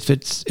 I mean, if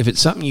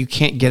it's something you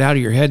can't get out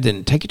of your head,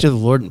 then take it to the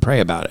Lord and pray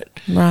about it.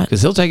 Right.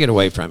 Because He'll take it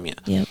away from you.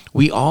 Yep.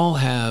 We all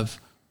have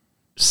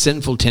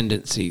sinful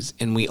tendencies,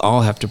 and we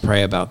all have to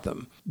pray about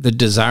them. The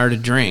desire to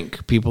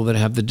drink, people that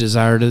have the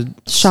desire to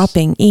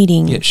shopping,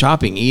 eating,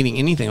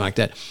 anything like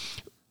that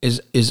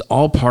is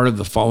all part of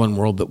the fallen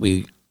world that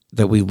we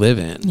live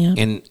in. Yeah.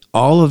 And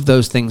all of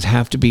those things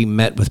have to be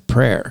met with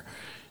prayer.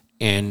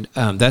 And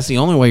that's the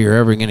only way you're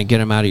ever going to get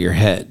them out of your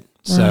head.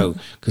 So,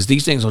 because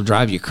these things will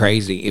drive you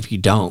crazy if you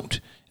don't.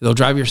 They'll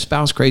drive your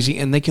spouse crazy,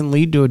 and they can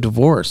lead to a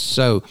divorce.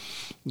 So,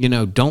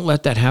 don't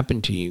let that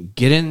happen to you.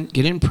 Get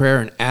in prayer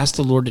and ask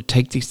the Lord to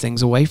take these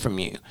things away from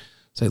you.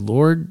 Say,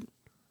 Lord,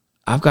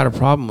 I've got a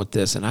problem with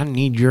this, and I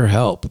need your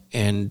help.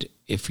 And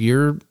if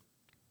you're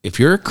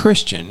a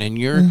Christian and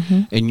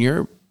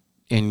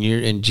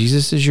and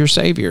Jesus is your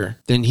Savior,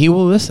 then He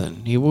will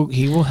listen. He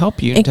will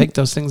help you and take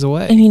those things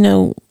away.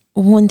 And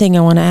one thing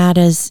I want to add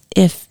is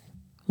if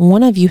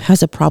one of you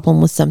has a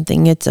problem with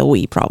something, it's a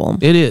we problem.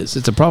 It is.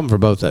 It's a problem for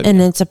both of you. And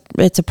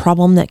it's a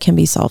problem that can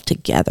be solved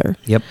together.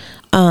 Yep.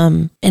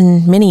 In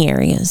many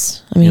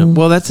areas. I mean,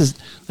 well, that's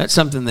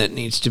something that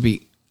needs to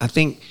be, I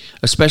think,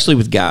 especially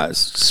with guys,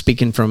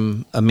 speaking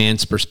from a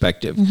man's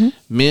perspective,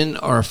 men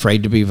are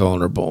afraid to be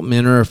vulnerable.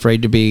 Men are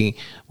afraid to be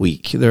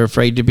weak. They're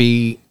afraid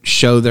to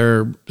show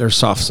their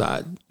soft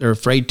side. They're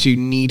afraid to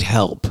need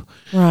help.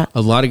 Right.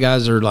 A lot of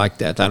guys are like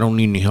that. I don't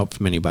need any help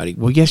from anybody.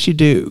 Well, yes, you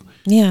do.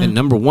 Yeah. And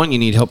number one, you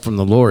need help from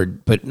the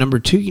Lord. But number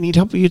two, you need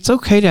help. It's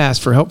okay to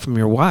ask for help from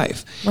your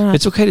wife. Right.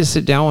 It's okay to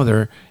sit down with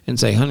her and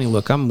say, honey,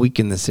 look, I'm weak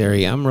in this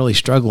area. I'm really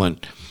struggling.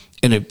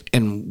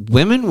 And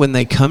women, when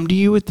they come to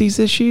you with these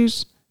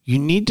issues, you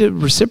need to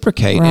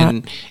reciprocate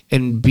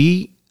and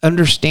be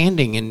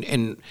understanding.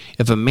 And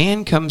if a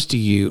man comes to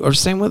you, or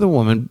same with a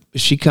woman,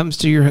 she comes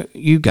to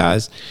you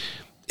guys,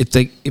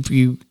 if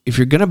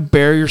you're going to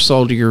bare your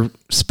soul to your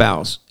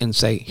spouse and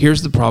say,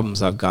 here's the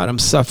problems I've got, I'm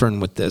suffering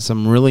with this,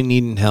 I'm really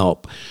needing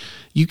help.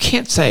 You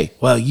can't say,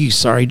 well, you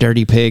sorry,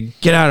 dirty pig,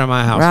 get out of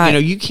my house. Right.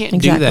 You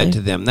can't do that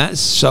to them.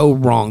 That's so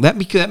wrong. That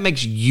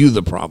makes you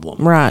the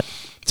problem. Right.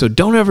 So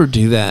don't ever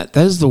do that.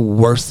 That is the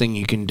worst thing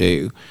you can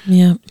do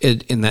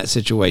in that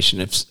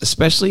situation,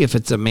 especially if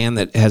it's a man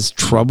that has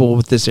trouble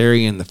with this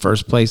area in the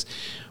first place,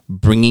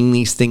 bringing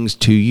these things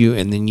to you,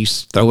 and then you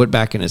throw it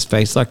back in his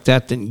face like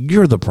that, then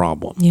you're the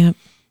problem. Yep.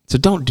 So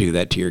don't do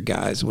that to your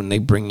guys when they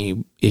bring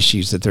you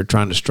issues that they're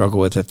trying to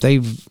struggle with. If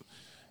they've,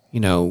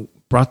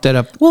 brought that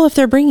up. Well, if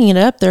they're bringing it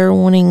up, they're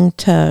wanting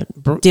to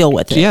deal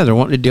with it. Yeah, they're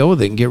wanting to deal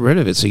with it and get rid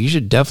of it. So you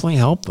should definitely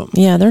help them.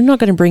 Yeah, they're not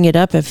going to bring it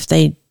up if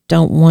they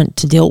don't want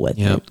to deal with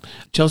it.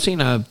 Chelsea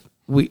and I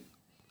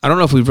don't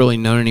know if we've really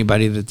known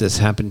anybody that this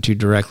happened to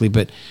directly,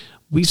 but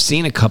we've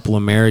seen a couple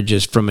of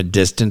marriages from a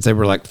distance. They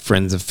were like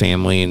friends of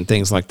family and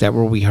things like that,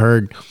 where we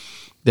heard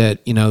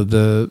that,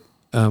 the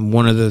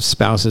one of the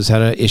spouses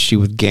had an issue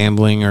with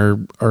gambling,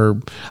 or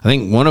I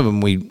think one of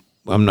them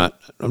I'm not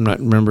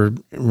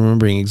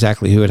remembering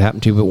exactly who it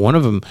happened to, but one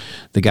of them,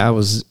 the guy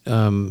was,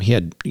 he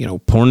had,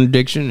 porn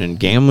addiction and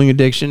gambling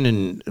addiction,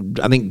 and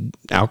I think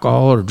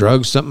alcohol or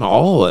drugs, something,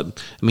 all of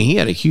it. I mean, he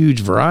had a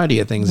huge variety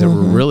of things that were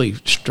really,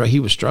 he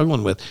was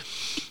struggling with.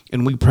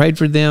 And we prayed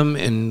for them,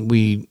 and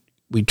we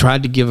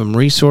tried to give them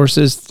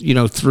resources,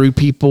 through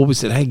people. We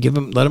said, hey,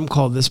 let them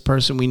call this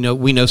person. We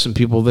know some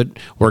people that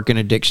work in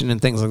addiction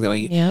and things like that.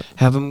 Yep.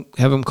 Have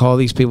them call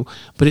these people.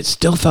 But it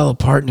still fell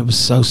apart, and it was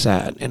so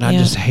sad. And I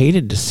just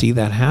hated to see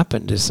that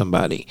happen to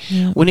somebody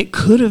when it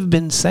could have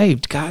been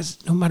saved.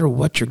 Guys, no matter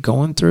what you're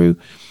going through,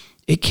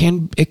 it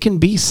can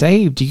be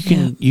saved.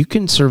 You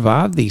can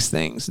survive these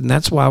things. And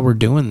that's why we're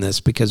doing this,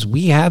 because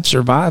we have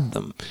survived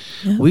them.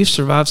 Yeah. We've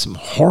survived some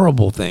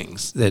horrible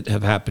things that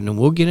have happened, and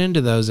we'll get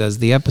into those as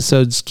the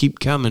episodes keep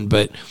coming.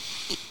 But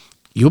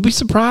you'll be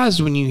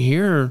surprised when you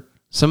hear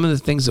some of the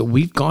things that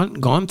we've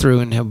gone through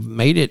and have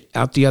made it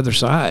out the other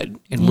side,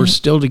 and we're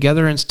still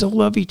together and still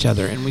love each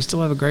other, and we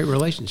still have a great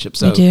relationship.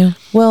 So we do.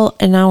 Well,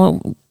 and I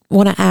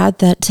want to add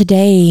that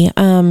today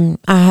I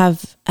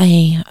have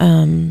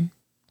a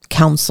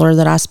counselor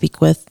that I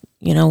speak with,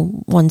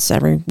 once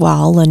every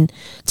while. And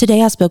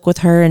today I spoke with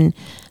her, and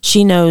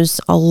she knows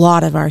a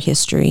lot of our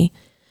history.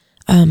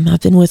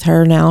 I've been with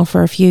her now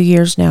for a few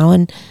years now.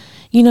 And,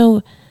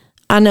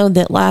 I know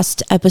that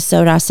last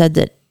episode I said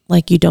that,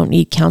 you don't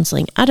need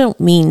counseling. I don't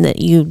mean that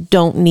you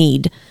don't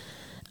need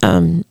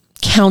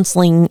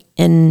counseling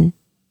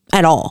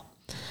at all.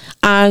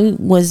 I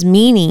was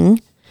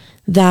meaning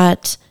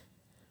that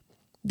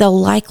the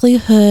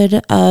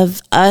likelihood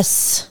of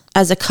us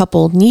as a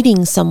couple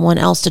needing someone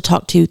else to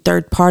talk to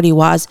third party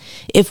wise,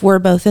 if we're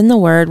both in the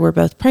Word, we're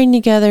both praying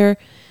together,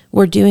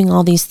 we're doing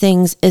all these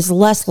things is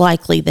less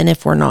likely than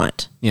if we're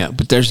not. Yeah,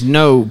 but there's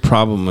no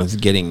problem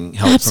with getting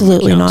help.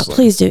 Absolutely from a not. counselor.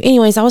 Please do.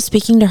 Anyways, I was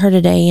speaking to her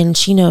today, and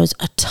she knows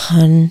a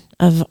ton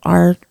of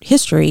our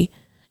history.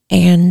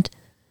 And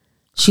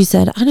she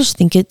said, I just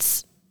think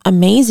it's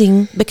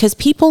amazing because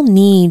people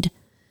need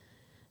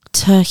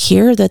to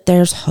hear that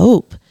there's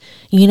hope.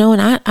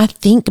 And I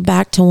think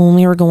back to when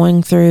we were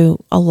going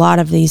through a lot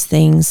of these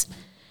things,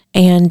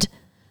 and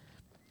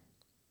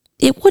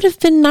it would have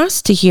been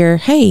nice to hear,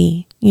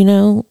 hey,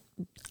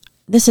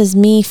 this is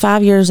me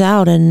 5 years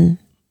out, and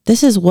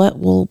this is what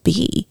will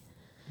be.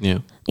 Yeah.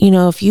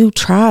 If you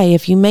try,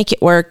 if you make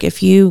it work,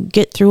 if you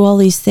get through all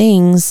these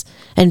things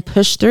and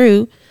push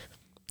through,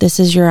 this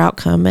is your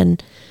outcome.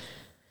 And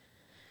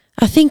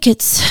I think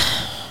it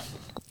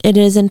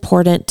is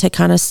important to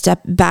kind of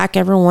step back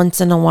every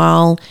once in a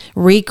while,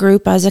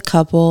 regroup as a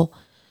couple,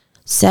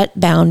 set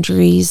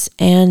boundaries,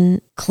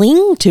 and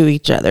cling to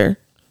each other,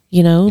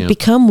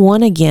 become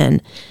one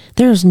again.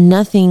 There's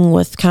nothing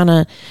with kind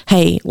of,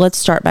 hey, let's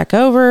start back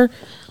over.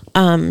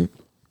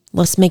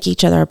 Let's make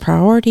each other a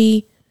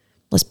priority.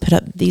 Let's put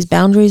up these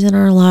boundaries in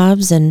our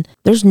lives. And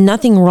there's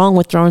nothing wrong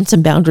with throwing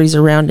some boundaries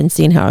around and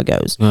seeing how it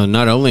goes. Well,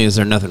 not only is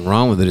there nothing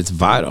wrong with it, it's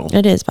vital.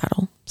 It is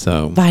vital.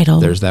 So vital.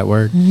 There's that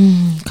word.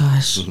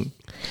 Gosh. Mm-hmm.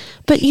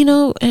 But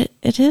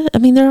it is,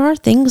 there are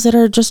things that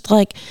are just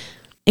like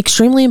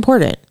extremely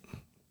important.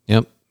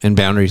 Yep. And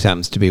boundaries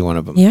happens to be one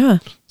of them. Yeah.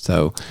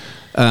 So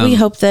we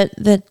hope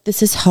that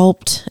this has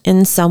helped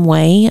in some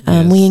way.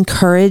 Yes. We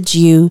encourage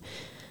you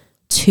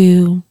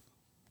to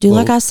do,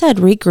 like I said,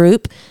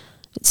 regroup,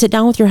 sit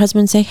down with your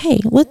husband and say, hey,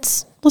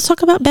 let's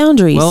talk about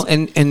boundaries. Well,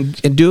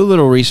 and do a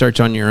little research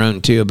on your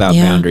own too about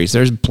boundaries.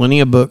 There's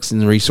plenty of books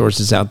and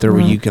resources out there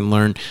where you can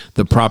learn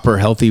the proper,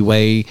 healthy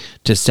way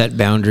to set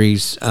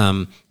boundaries.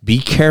 Be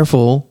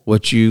careful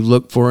what you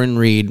look for and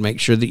read. Make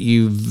sure that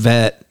you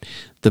vet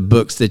the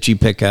books that you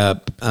pick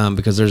up,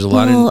 because there's a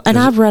lot of. And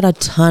I've read a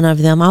ton of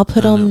them. I'll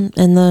put them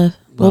in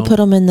we'll put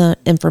them in the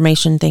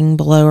information thing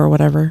below or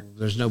whatever.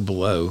 There's no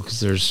below because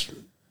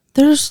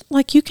there's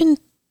like you can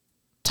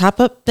type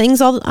up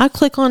things. I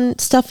click on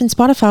stuff in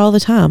Spotify all the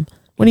time.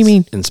 What do you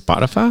mean? In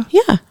Spotify?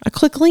 Yeah. I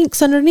click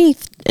links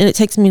underneath and it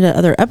takes me to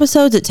other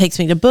episodes. It takes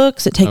me to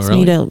books. It takes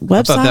me to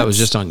websites. I thought that was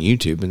just on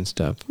YouTube and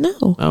stuff. No.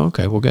 Oh,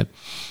 okay. Well, good.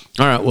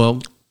 All right.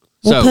 Well,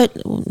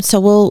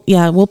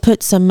 we'll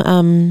put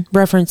some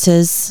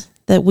references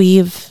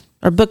that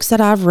or books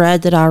that I've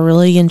read that I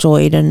really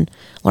enjoyed and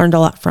learned a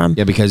lot from.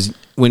 Yeah, because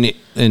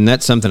and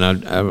that's something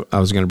I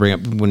was going to bring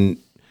up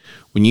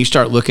when you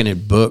start looking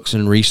at books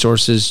and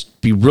resources,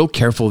 be real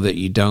careful that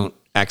you don't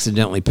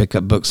accidentally pick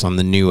up books on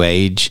the new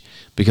age,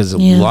 because a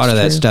lot of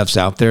that stuff's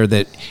out there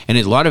and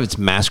a lot of it's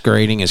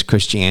masquerading as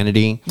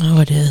Christianity.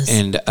 Oh, it is.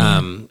 And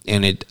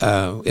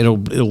it'll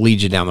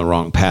lead you down the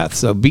wrong path.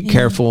 So be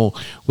careful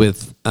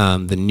with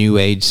the new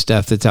age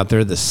stuff that's out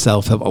there. The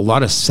self-help, a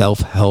lot of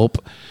self-help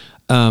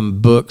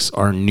books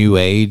are new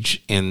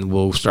age and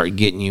will start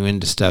getting you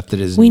into stuff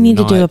that is. We need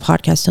to do a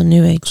podcast on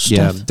new age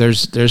stuff. Yeah,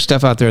 there's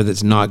stuff out there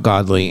that's not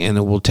godly and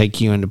it will take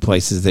you into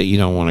places that you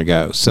don't want to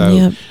go.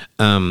 So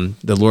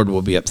the Lord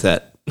will be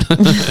upset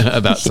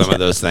about some of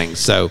those things.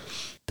 So,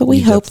 but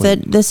we hope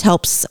that this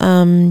helps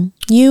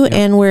you,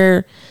 and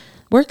we're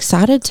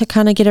excited to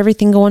kind of get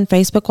everything going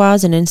Facebook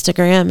wise and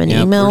Instagram and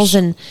emails,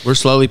 and we're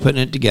slowly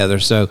putting it together.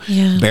 So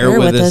bear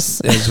with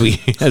us as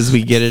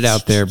we get it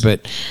out there,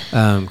 but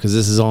because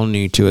this is all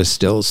new to us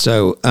still.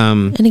 So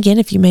and again,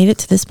 if you made it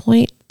to this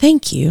point,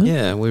 thank you.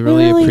 Yeah, we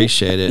really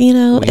appreciate it. We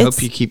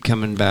hope you keep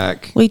coming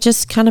back. We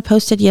just kind of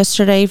posted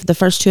yesterday for the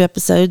first 2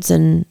 episodes,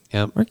 and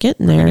we're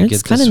getting there.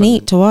 It's kind of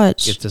neat to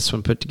watch. Get this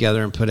one put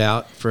together and put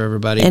out for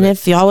everybody. And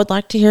if y'all would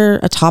like to hear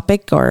a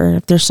topic, or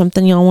if there's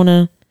something y'all want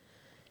to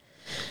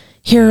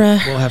hear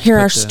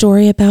our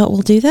story about,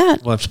 we'll do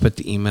that. We'll have to put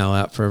the email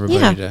out for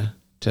everybody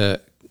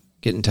to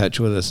get in touch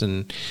with us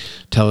and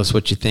tell us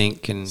what you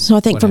think. And so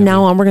I think from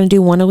now on, we're going to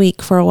do one a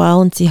week for a while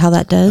and see how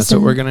that does. That's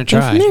what we're going to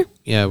try.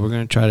 Yeah, we're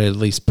going to try to at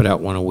least put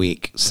out one a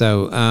week.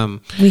 So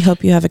we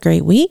hope you have a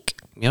great week.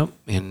 Yep.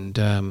 And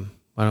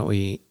why don't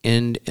we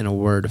end in a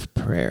word of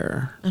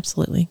prayer?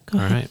 Absolutely. Go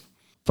ahead. All right.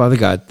 Father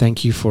God,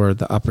 thank you for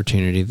the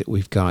opportunity that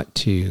we've got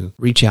to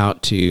reach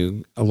out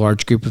to a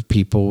large group of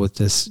people with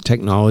this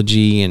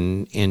technology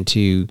and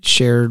to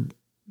share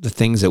the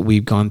things that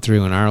we've gone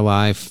through in our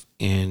life,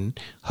 and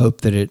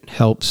hope that it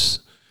helps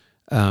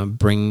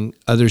bring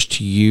others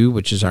to you,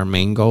 which is our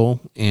main goal,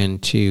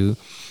 and to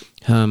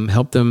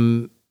help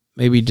them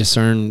maybe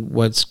discern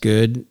what's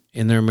good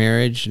in their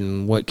marriage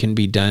and what can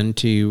be done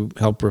to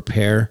help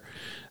repair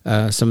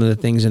some of the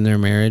things in their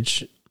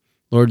marriage.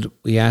 Lord,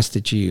 we ask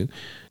that you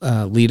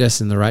lead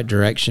us in the right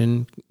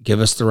direction,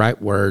 give us the right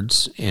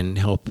words, and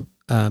help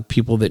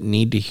people that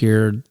need to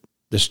hear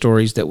the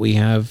stories that we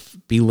have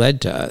be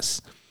led to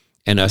us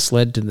and us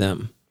led to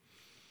them.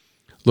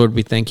 Lord,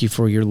 we thank you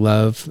for your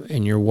love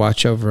and your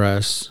watch over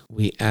us.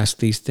 We ask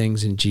these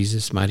things in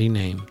Jesus' mighty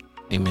name.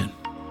 Amen.